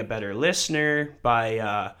 becoming a better listener,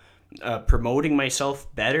 by promoting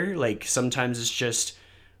myself better. Like sometimes it's just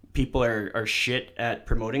people are shit at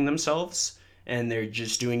promoting themselves and they're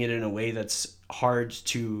just doing it in a way that's hard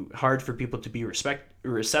for people to be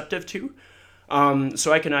receptive to.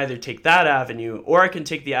 So I can either take that avenue or I can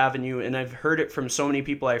take the avenue, and I've heard it from so many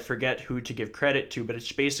people I forget who to give credit to, but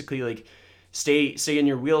it's basically like stay in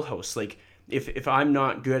your wheelhouse. Like if I'm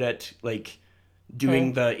not good at like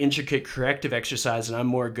doing the intricate corrective exercise and I'm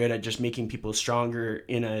more good at just making people stronger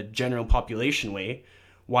in a general population way,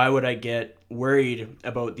 why would I get worried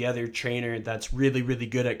about the other trainer that's really, really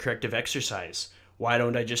good at corrective exercise? Why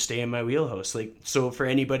don't I just stay in my wheelhouse? Like, so for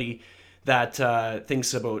anybody that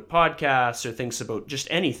thinks about podcasts or thinks about just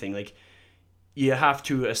anything, like, you have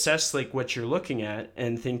to assess like what you're looking at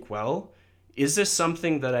and think, well, is this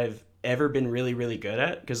something that I've ever been really, really good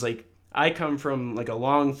at? Because like I come from like a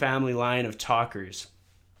long family line of talkers.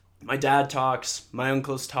 My dad talks, my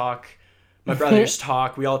uncles talk, my brothers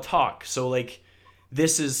talk, we all talk. So like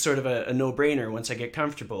this is sort of a no-brainer. Once I get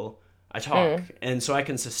comfortable, I talk. Mm. And so I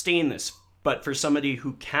can sustain this. But for somebody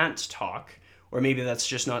who can't talk, or maybe that's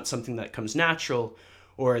just not something that comes natural,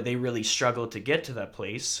 or they really struggle to get to that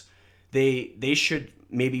place, they should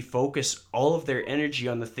maybe focus all of their energy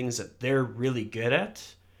on the things that they're really good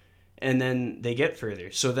at, and then they get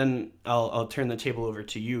further. So then I'll turn the table over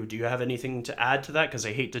to you. Do you have anything to add to that? Because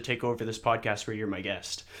I hate to take over this podcast where you're my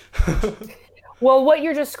guest. Well, what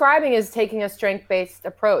you're describing is taking a strength based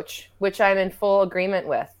approach, which I'm in full agreement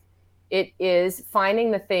with. It is finding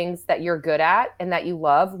the things that you're good at and that you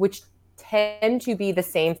love, which tend to be the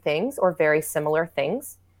same things or very similar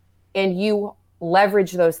things. And you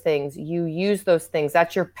leverage those things, you use those things.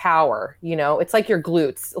 That's your power. It's like your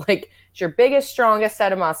glutes, like it's your biggest, strongest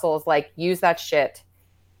set of muscles. Like, use that shit.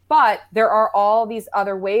 But there are all these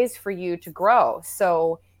other ways for you to grow.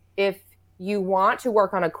 So if you want to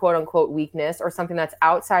work on a quote unquote weakness or something that's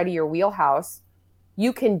outside of your wheelhouse,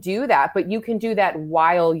 you can do that, but you can do that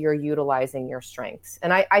while you're utilizing your strengths.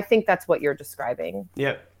 And I think that's what you're describing.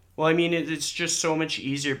 Yeah. Well, I mean, it's just so much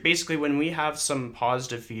easier. Basically, when we have some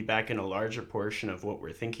positive feedback in a larger portion of what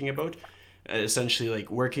we're thinking about, essentially like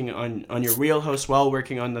working on your wheelhouse while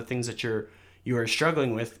working on the things that you are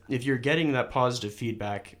struggling with. If you're getting that positive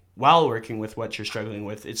feedback while working with what you're struggling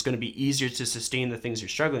with, it's going to be easier to sustain the things you're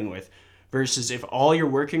struggling with. Versus if all you're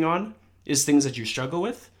working on is things that you struggle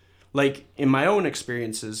with, like in my own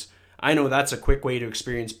experiences, I know that's a quick way to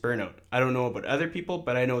experience burnout. I don't know about other people,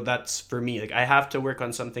 but I know that's for me. Like I have to work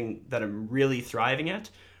on something that I'm really thriving at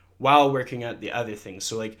while working at the other things.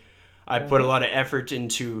 So like I put a Mm-hmm. lot of effort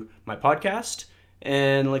into my podcast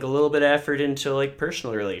and like a little bit of effort into like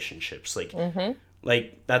personal relationships. Mm-hmm.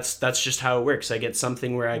 Like that's just how it works. I get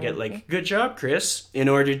something where I get Mm-hmm. like good job, Chris, in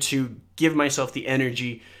order to give myself the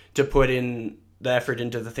energy to put in the effort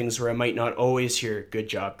into the things where I might not always hear good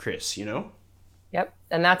job, Chris, you know? Yep.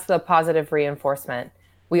 And that's the positive reinforcement.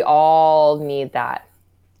 We all need that,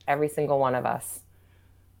 every single one of us.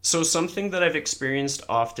 So something that I've experienced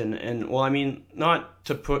often, and well, I mean, not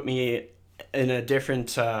to put me in a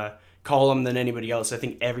different column than anybody else. I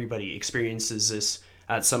think everybody experiences this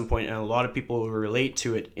at some point, and a lot of people will relate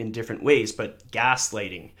to it in different ways. But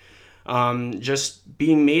gaslighting, just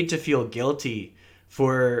being made to feel guilty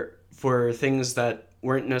for things that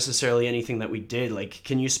weren't necessarily anything that we did. Like,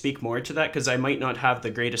 can you speak more to that? Because I might not have the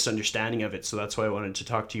greatest understanding of it, so that's why I wanted to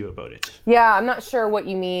talk to you about it. Yeah, I'm not sure what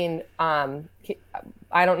you mean.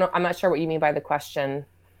 I don't know. I'm not sure what you mean by the question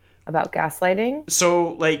about gaslighting.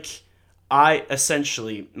 So like I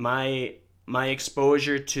essentially my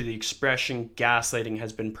exposure to the expression gaslighting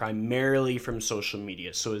has been primarily from social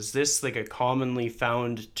media. So is this like a commonly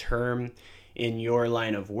found term in your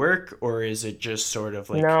line of work, or is it just sort of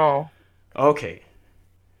like No. okay.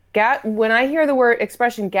 When I hear the word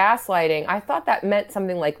expression gaslighting, I thought that meant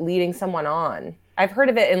something like leading someone on. I've heard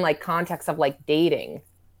of it in like context of like dating.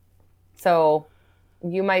 So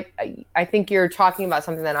you might, I think you're talking about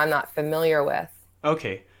something that I'm not familiar with.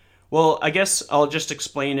 Okay. Well, I guess I'll just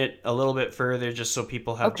explain it a little bit further just so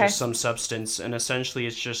people have just Okay. some substance. And essentially,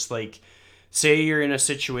 it's just like, say you're in a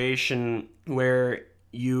situation where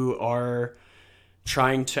you are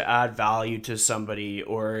trying to add value to somebody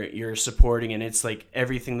or you're supporting, and it's like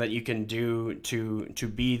everything that you can do to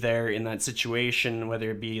be there in that situation,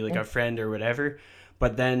 whether it be like a friend or whatever,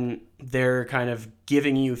 but then they're kind of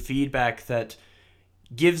giving you feedback that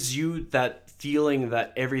gives you that feeling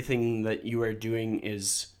that everything that you are doing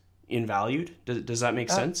is invalued. Does that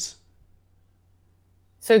make Oh. sense?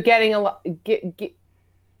 So getting a lot,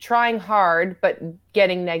 trying hard, but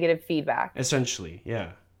getting negative feedback. Essentially,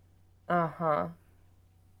 yeah. Uh-huh.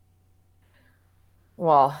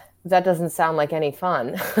 Well, that doesn't sound like any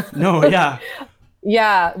fun. No, yeah.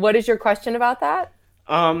 Yeah. What is your question about that?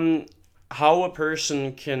 um how a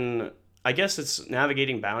person can, I guess it's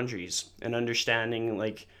navigating boundaries and understanding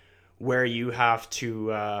like where you have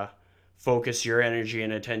to focus your energy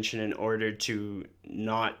and attention in order to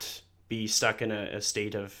not be stuck in a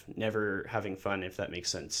state of never having fun, if that makes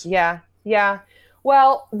sense. Yeah, yeah.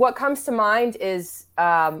 Well, what comes to mind is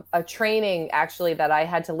a training actually that I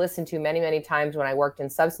had to listen to many, many times when I worked in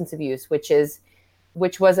substance abuse, which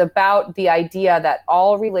was about the idea that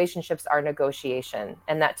all relationships are negotiation,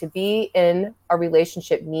 and that to be in a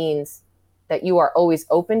relationship means that you are always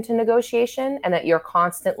open to negotiation and that you're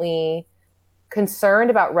constantly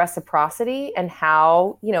concerned about reciprocity and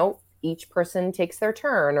how, each person takes their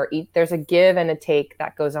turn or there's a give and a take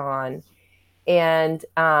that goes on. And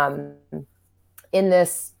in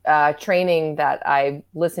this training that I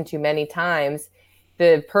listened to many times,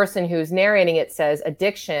 the person who's narrating it says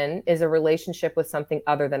addiction is a relationship with something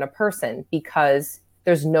other than a person because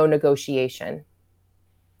there's no negotiation.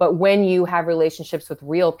 But when you have relationships with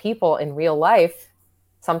real people in real life,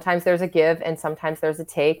 sometimes there's a give and sometimes there's a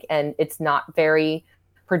take, and it's not very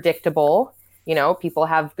predictable. People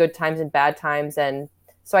have good times and bad times. And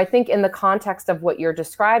so I think in the context of what you're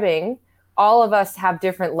describing, all of us have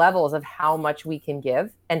different levels of how much we can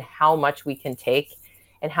give and how much we can take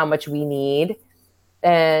and how much we need.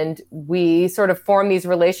 And we sort of form these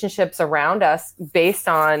relationships around us based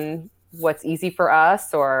on what's easy for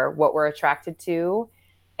us or what we're attracted to.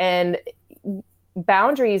 And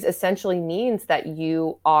boundaries essentially means that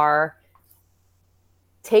you are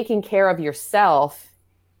taking care of yourself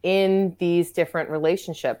in these different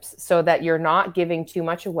relationships so that you're not giving too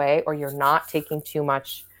much away or you're not taking too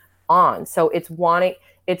much on. So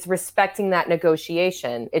it's respecting that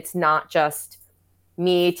negotiation. It's not just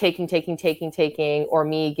me taking, or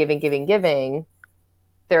me giving.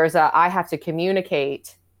 I have to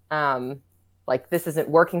communicate, like this isn't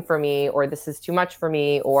working for me, or this is too much for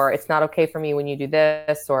me, or it's not okay for me when you do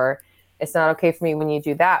this, or it's not okay for me when you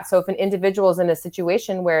do that. So if an individual is in a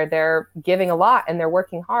situation where they're giving a lot and they're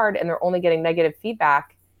working hard and they're only getting negative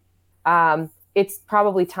feedback, it's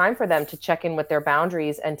probably time for them to check in with their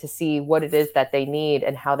boundaries and to see what it is that they need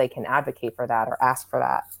and how they can advocate for that or ask for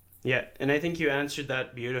that. Yeah, and I think you answered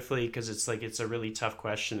that beautifully because it's like it's a really tough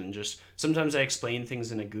question, and just sometimes I explain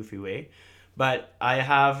things in a goofy way, but I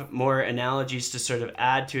have more analogies to sort of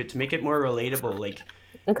add to it to make it more relatable. Like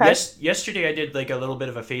Okay. yesterday I did like a little bit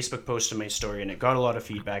of a Facebook post on my story, and it got a lot of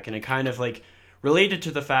feedback, and it kind of like related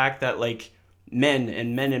to the fact that like men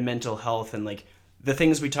and mental health, and like the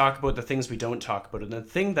things we talk about, the things we don't talk about. And the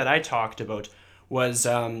thing that I talked about was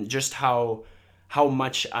just how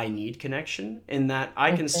much I need connection, in that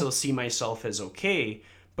I can Okay. still see myself as okay,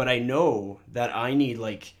 but I know that I need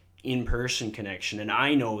like in-person connection, and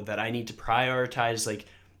I know that I need to prioritize like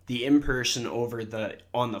the in-person over the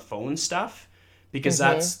on the phone stuff, because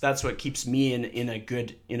Mm-hmm. that's what keeps me in a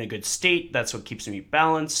good state. That's what keeps me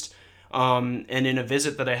balanced. And in a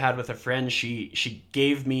visit that I had with a friend, she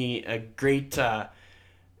gave me a great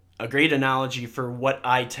analogy for what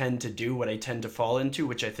I tend to do, what I tend to fall into,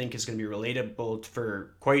 which I think is going to be relatable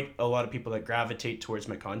for quite a lot of people that gravitate towards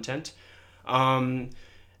my content. Um,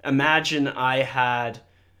 Imagine I had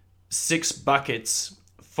 6 buckets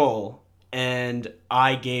full and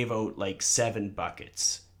I gave out like 7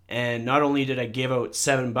 buckets. And not only did I give out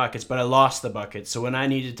 7 buckets, but I lost the bucket. So when I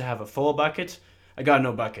needed to have a full bucket, I got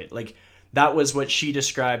no bucket. Like that was what she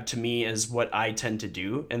described to me as what I tend to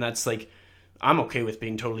do. And that's like, I'm okay with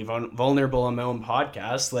being totally vulnerable on my own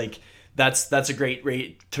podcast. Like that's a great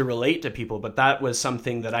rate to relate to people. But that was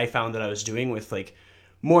something that I found that I was doing with like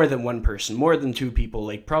more than one person, more than 2 people,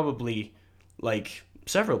 like probably like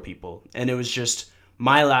several people. And it was just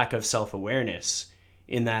my lack of self awareness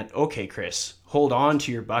in that, okay, Chris, hold on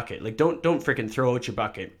to your bucket. Like don't freaking throw out your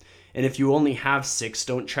bucket. And if you only have 6,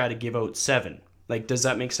 don't try to give out 7. Like, does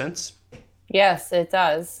that make sense? Yes, it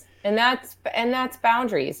does. And that's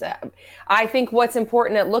boundaries. I think what's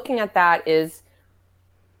important at looking at that is,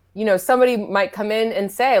 somebody might come in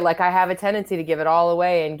and say, like, I have a tendency to give it all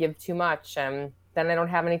away and give too much, and then I don't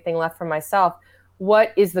have anything left for myself.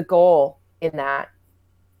 What is the goal in that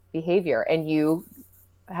behavior? And you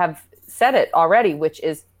have said it already, which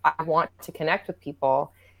is, I want to connect with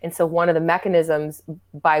people. And so one of the mechanisms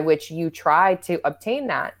by which you try to obtain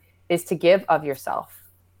that is to give of yourself,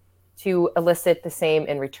 to elicit the same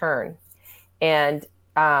in return. And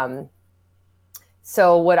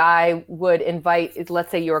so what I would invite is,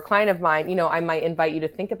 let's say you're a client of mine, I might invite you to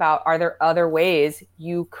think about, are there other ways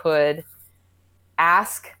you could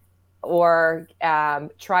ask or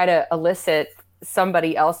try to elicit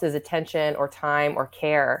somebody else's attention or time or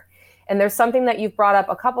care? And there's something that you've brought up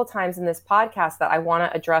a couple times in this podcast that I want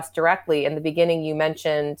to address directly. In the beginning, you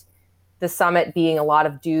mentioned the summit being a lot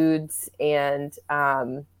of dudes, and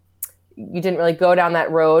you didn't really go down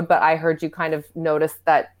that road, but I heard you kind of notice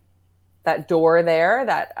that door there,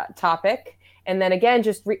 that topic. And then again,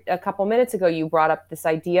 just a couple minutes ago, you brought up this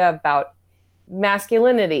idea about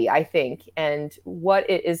masculinity, I think, and what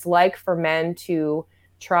it is like for men to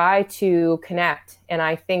try to connect. And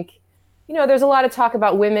I think, there's a lot of talk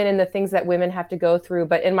about women and the things that women have to go through.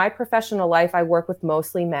 But in my professional life, I work with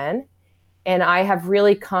mostly men. And I have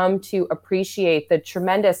really come to appreciate the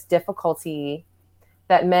tremendous difficulty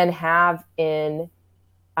that men have in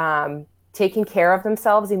taking care of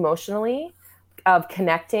themselves emotionally, of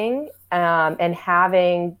connecting, and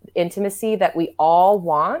having intimacy that we all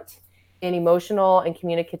want in emotional and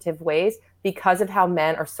communicative ways, because of how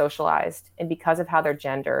men are socialized and because of how they're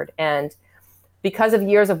gendered. And because of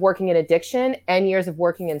years of working in addiction and years of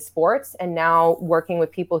working in sports, and now working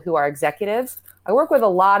with people who are executives, I work with a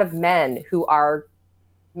lot of men who are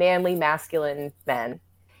manly, masculine men.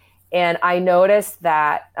 And I noticed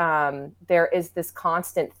that there is this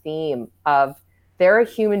constant theme of, they're a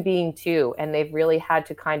human being too, and they've really had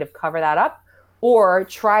to kind of cover that up or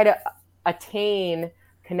try to attain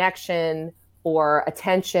connection or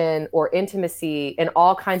attention or intimacy in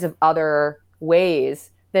all kinds of other ways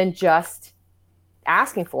than just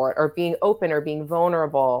asking for it or being open or being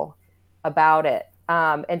vulnerable about it.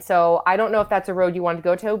 And so I don't know if that's a road you want to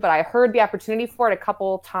go to, but I heard the opportunity for it a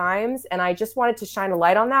couple times. And I just wanted to shine a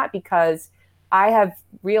light on that, because I have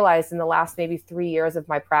realized in the last maybe 3 years of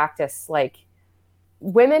my practice, like,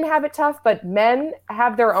 women have it tough, but men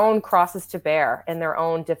have their own crosses to bear and their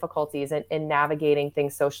own difficulties in navigating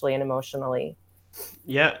things socially and emotionally.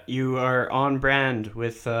 Yeah, you are on brand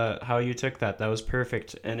with how you took that. That was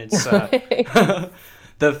perfect. And it's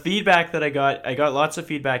the feedback that I got lots of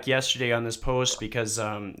feedback yesterday on this post, because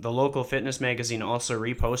the local fitness magazine also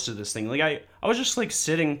reposted this thing. Like I was just like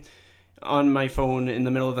sitting on my phone in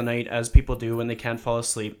the middle of the night, as people do when they can't fall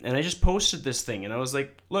asleep, and I just posted this thing, and I was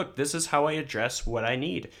like, look, this is how I address what I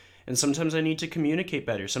need. And sometimes I need to communicate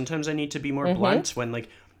better. Sometimes I need to be more blunt when, like,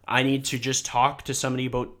 I need to just talk to somebody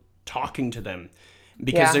about talking to them,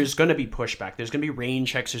 because there's going to be pushback. There's going to be rain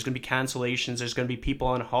checks. There's going to be cancellations. There's going to be people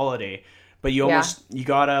on holiday. But you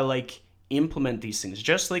gotta, like, implement these things.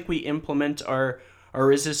 Just like we implement our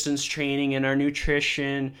resistance training and our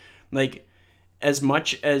nutrition. Like, as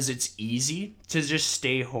much as it's easy to just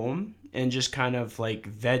stay home and just kind of, like,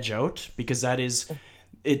 veg out, because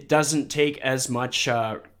it doesn't take as much,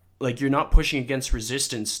 like, you're not pushing against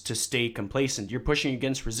resistance to stay complacent. You're pushing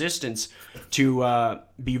against resistance to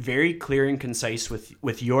be very clear and concise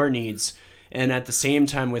with your needs. And at the same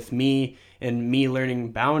time, with me and me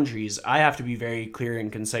learning boundaries, I have to be very clear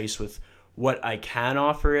and concise with what I can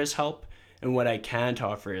offer as help and what I can't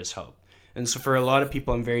offer as help. And so for a lot of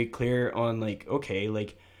people, I'm very clear on, like, okay,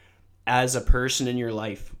 like, as a person in your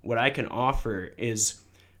life, what I can offer is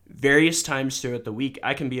various times throughout the week,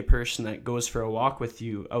 I can be a person that goes for a walk with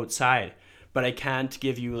you outside, but I can't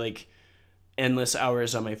give you, like, endless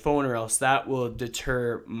hours on my phone, or else that will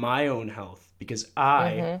deter my own health, because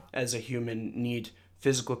I, as a human, need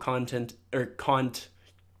physical content or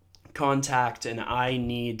contact, and I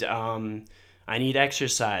need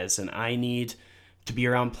exercise, and I need to be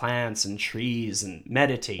around plants and trees and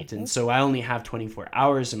meditate. And so I only have 24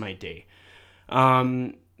 hours in my day.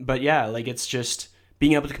 But yeah, like, it's just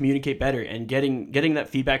being able to communicate better, and getting that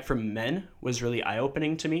feedback from men was really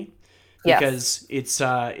eye-opening to me, because it's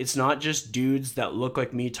not just dudes that look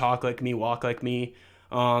like me, talk like me, walk like me.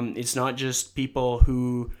 It's not just people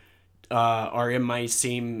who are in my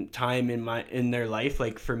same time in their life.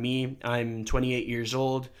 Like, for me, I'm 28 years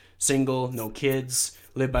old, single, no kids,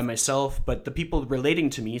 live by myself, but the people relating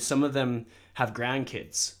to me, some of them have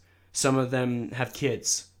grandkids, some of them have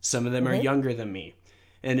kids, some of them are Mm-hmm. younger than me.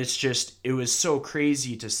 And it's just, it was so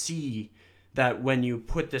crazy to see that when you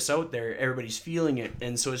put this out there, everybody's feeling it.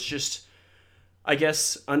 And so it's just, I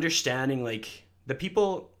guess, understanding like the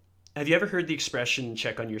people. Have you ever heard the expression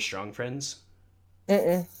check on your strong friends?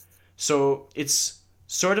 Mm-mm. So it's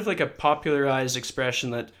sort of like a popularized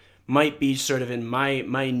expression that might be sort of in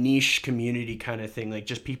my niche community kind of thing, like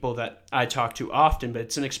just people that I talk to often, but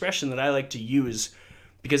it's an expression that I like to use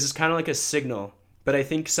because it's kind of like a signal. But I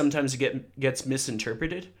think sometimes gets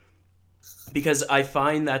misinterpreted because I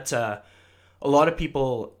find that a lot of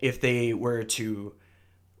people, if they were to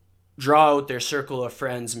draw out their circle of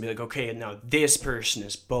friends and be like, okay, now this person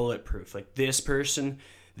is bulletproof. Like this person,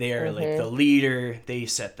 they are like the Mm-hmm. leader. They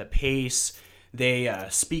set the pace. They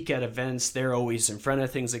speak at events. They're always in front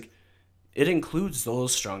of things. Like it includes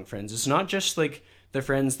those strong friends. It's not just like the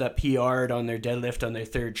friends that PR'd on their deadlift on their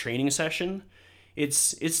third training session.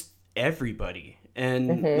 It's everybody. And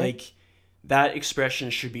Mm-hmm. like that expression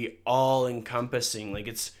should be all encompassing. Like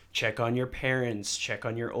it's check on your parents, check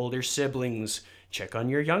on your older siblings, check on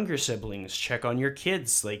your younger siblings, check on your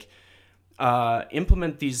kids. Like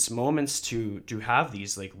implement these moments to have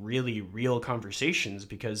these like really real conversations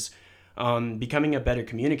because becoming a better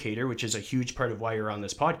communicator, which is a huge part of why you're on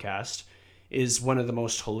this podcast, is one of the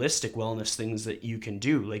most holistic wellness things that you can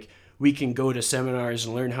do. Like we can go to seminars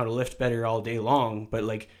and learn how to lift better all day long, but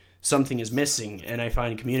like something is missing. And I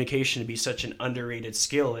find communication to be such an underrated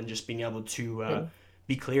skill, and just being able to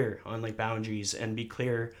be clear on like boundaries and be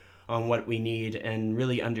clear on what we need and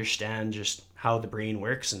really understand just how the brain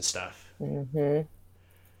works and stuff. Mm-hmm.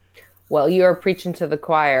 Well, you are preaching to the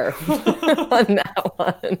choir on that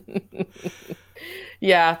one.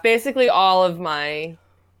 Yeah, basically all of my,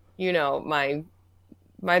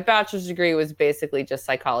 my bachelor's degree was basically just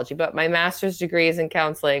psychology, but my master's degree is in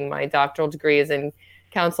counseling, my doctoral degree is in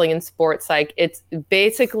counseling and sports psych. It's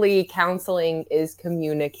basically counseling is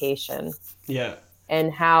communication Yeah.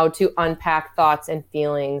 and how to unpack thoughts and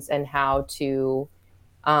feelings and how to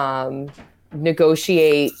um,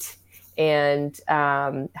 negotiate and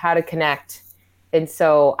how to connect. And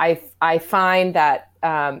so I find that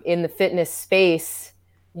in the fitness space,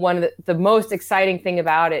 one of the most exciting thing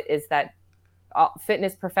about it is that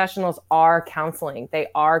fitness professionals are counseling. They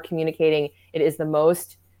are communicating. It is the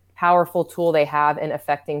most powerful tool they have in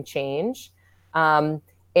affecting change. Um,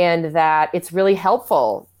 and that it's really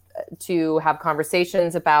helpful to have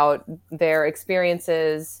conversations about their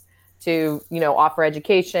experiences, to, offer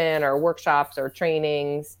education or workshops or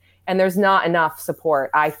trainings. And there's not enough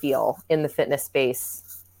support, I feel, in the fitness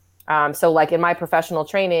space. So like in my professional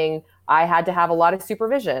training, I had to have a lot of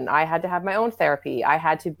supervision. I had to have my own therapy. I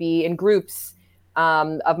had to be in groups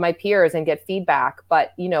of my peers and get feedback,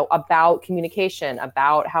 but, about communication,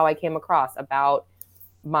 about how I came across, about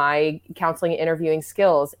my counseling and interviewing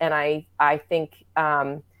skills. And I think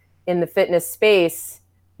in the fitness space,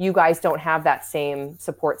 you guys don't have that same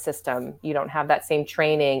support system. You don't have that same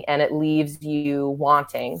training, and it leaves you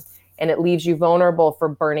wanting, and it leaves you vulnerable for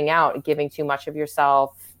burning out, giving too much of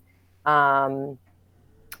yourself, um,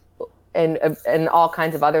 and all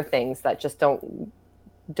kinds of other things that just don't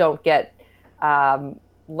get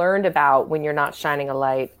learned about when you're not shining a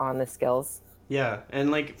light on the skills. Yeah, and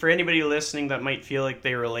like for anybody listening that might feel like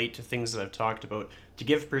they relate to things that I've talked about, to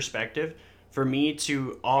give perspective, for me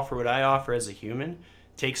to offer what I offer as a human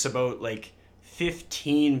takes about like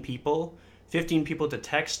 15 people, 15 people to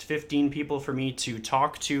text, 15 people for me to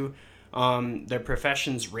talk to. Their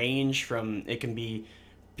professions range from, it can be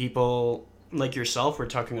people like yourself, we're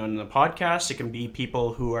talking on the podcast. It can be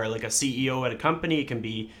people who are like a CEO at a company. It can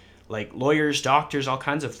be like lawyers, doctors, all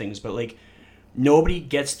kinds of things. But like nobody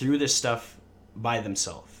gets through this stuff by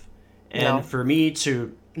themselves. And No. for me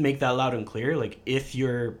to make that loud and clear, like if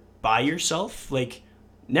you're by yourself, like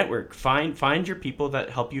network, find your people that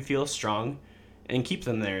help you feel strong and keep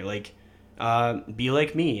them there. Like be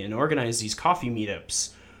like me and organize these coffee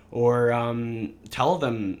meetups, or tell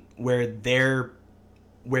them where their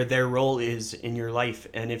role is in your life.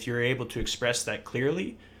 And if you're able to express that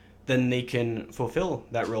clearly, then they can fulfill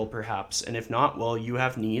that role perhaps. And if not, well, you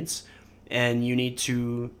have needs and you need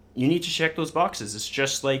to check those boxes. It's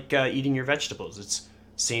just like eating your vegetables. It's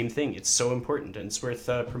same thing. It's so important, and it's worth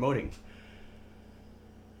promoting.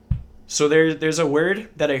 So there's a word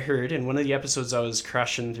that I heard in one of the episodes I was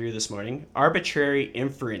crushing through this morning. Arbitrary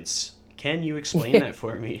inference. Can you explain that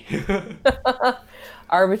for me?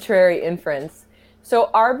 Arbitrary inference. So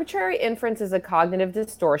arbitrary inference is a cognitive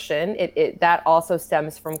distortion. That also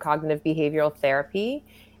stems from cognitive behavioral therapy.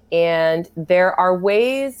 And there are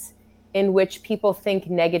ways in which people think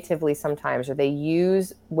negatively sometimes, or they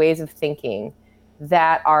use ways of thinking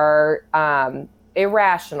that are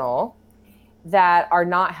irrational, that are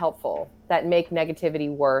not helpful, that make negativity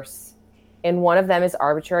worse. And one of them is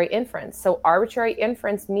arbitrary inference. So arbitrary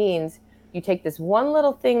inference means you take this one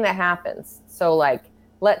little thing that happens. So like,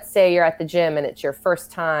 let's say you're at the gym and it's your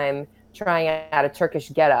first time trying out a Turkish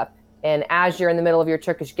getup. And as you're in the middle of your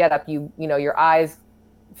Turkish getup, you know, your eyes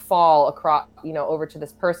fall across, you know, over to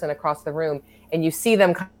this person across the room, and you see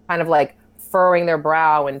them kind of like furrowing their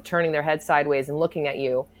brow and turning their head sideways and looking at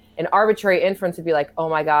you. An arbitrary inference would be like, oh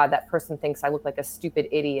my God, that person thinks I look like a stupid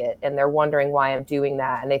idiot, and they're wondering why I'm doing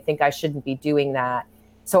that, and they think I shouldn't be doing that.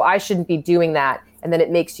 So I shouldn't be doing that. And then it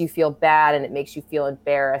makes you feel bad, and it makes you feel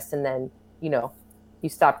embarrassed, and then, you know, you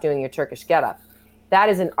stop doing your Turkish getup. That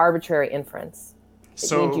is an arbitrary inference.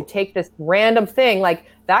 It means you take this random thing, like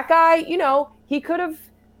that guy, you know, he could have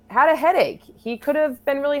had a headache. He could have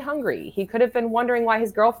been really hungry. He could have been wondering why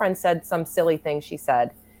his girlfriend said some silly thing she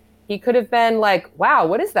said. He could have been like, wow,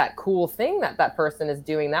 what is that cool thing that that person is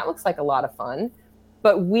doing? That looks like a lot of fun.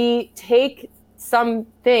 But we take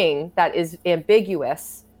something that is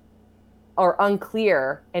ambiguous or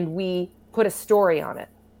unclear, and we put a story on it.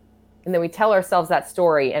 And then we tell ourselves that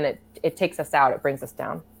story, and it takes us out. It brings us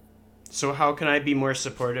down. So how can I be more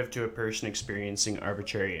supportive to a person experiencing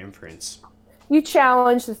arbitrary inference? You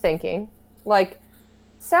challenge the thinking. Like,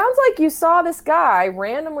 sounds like you saw this guy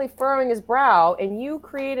randomly furrowing his brow and you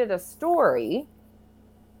created a story.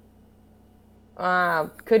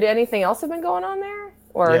 Could anything else have been going on there?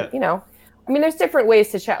 Or, Yeah. you know, I mean, there's different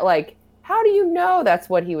ways to chat. Like, how do you know that's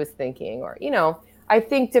what he was thinking? Or, you know, I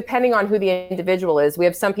think depending on who the individual is, we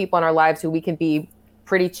have some people in our lives who we can be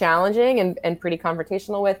pretty challenging and pretty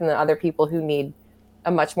confrontational with, and then other people who need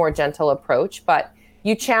a much more gentle approach. But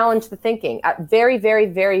you challenge the thinking. Very, very,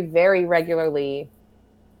 very, very regularly,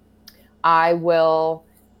 I will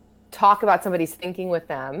talk about somebody's thinking with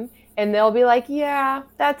them, and they'll be like, yeah,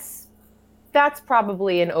 that's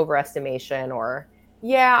probably an overestimation, or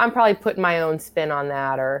yeah, I'm probably putting my own spin on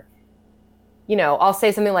that. Or, you know, I'll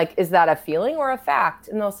say something like, is that a feeling or a fact?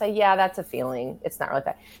 And they'll say, yeah, that's a feeling. It's not really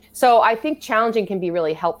that. So I think challenging can be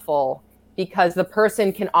really helpful, because the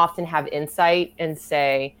person can often have insight and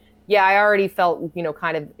say, yeah, I already felt, you know,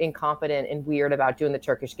 kind of incompetent and weird about doing the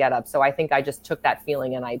Turkish getup. So I think I just took that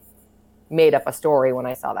feeling and I made up a story when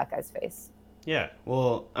I saw that guy's face. Yeah.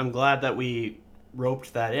 Well, I'm glad that we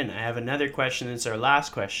roped that in. I have another question. It's our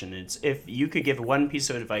last question. It's, if you could give one piece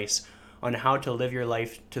of advice on how to live your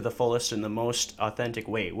life to the fullest in the most authentic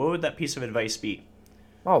way, what would that piece of advice be?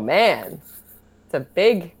 Oh man, it's a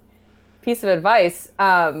big piece of advice.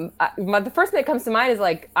 The first thing that comes to mind is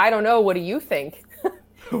like, I don't know. What do you think?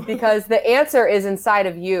 Because the answer is inside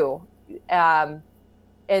of you. And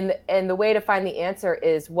the way to find the answer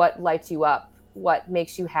is what lights you up, what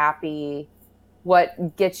makes you happy,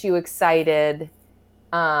 what gets you excited,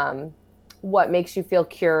 what makes you feel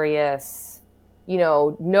curious. You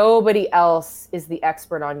know, nobody else is the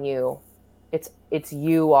expert on you. It's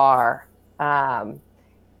you are.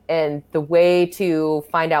 And the way to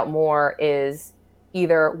find out more is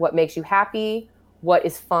either what makes you happy, what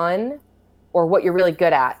is fun, or what you're really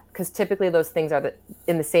good at. Because typically those things are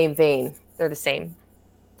in the same vein. They're the same.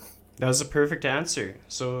 That was a perfect answer.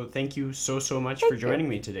 So thank you so much for joining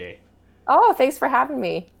me today. Oh, thanks for having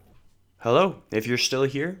me. Hello, if you're still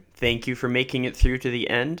here, thank you for making it through to the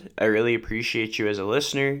end. I really appreciate you as a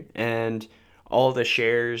listener, and all the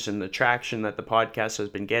shares and the traction that the podcast has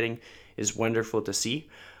been getting is wonderful to see.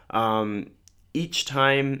 Each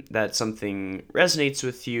time that something resonates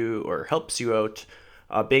with you or helps you out,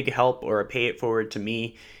 a big help or a pay it forward to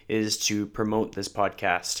me is to promote this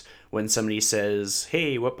podcast. When somebody says,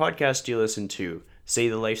 hey, what podcast do you listen to? Say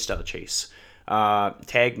The Lifestyle Chase.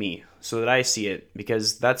 Tag me so that I see it,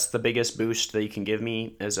 because that's the biggest boost that you can give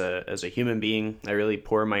me as a human being. I really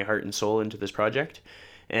pour my heart and soul into this project,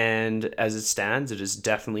 and as it stands, it is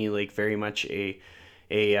definitely like very much a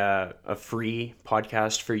free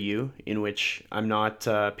podcast for you, in which I'm not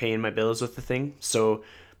paying my bills with the thing. So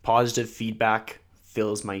positive feedback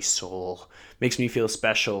fills my soul, makes me feel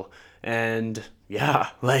special, and yeah,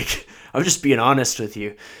 like, I'm just being honest with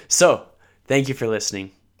you. So thank you for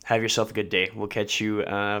listening. Have yourself a good day. We'll catch you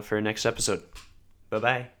for our next episode.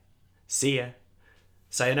 Bye-bye. See ya.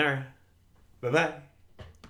 Sayonara. Bye-bye.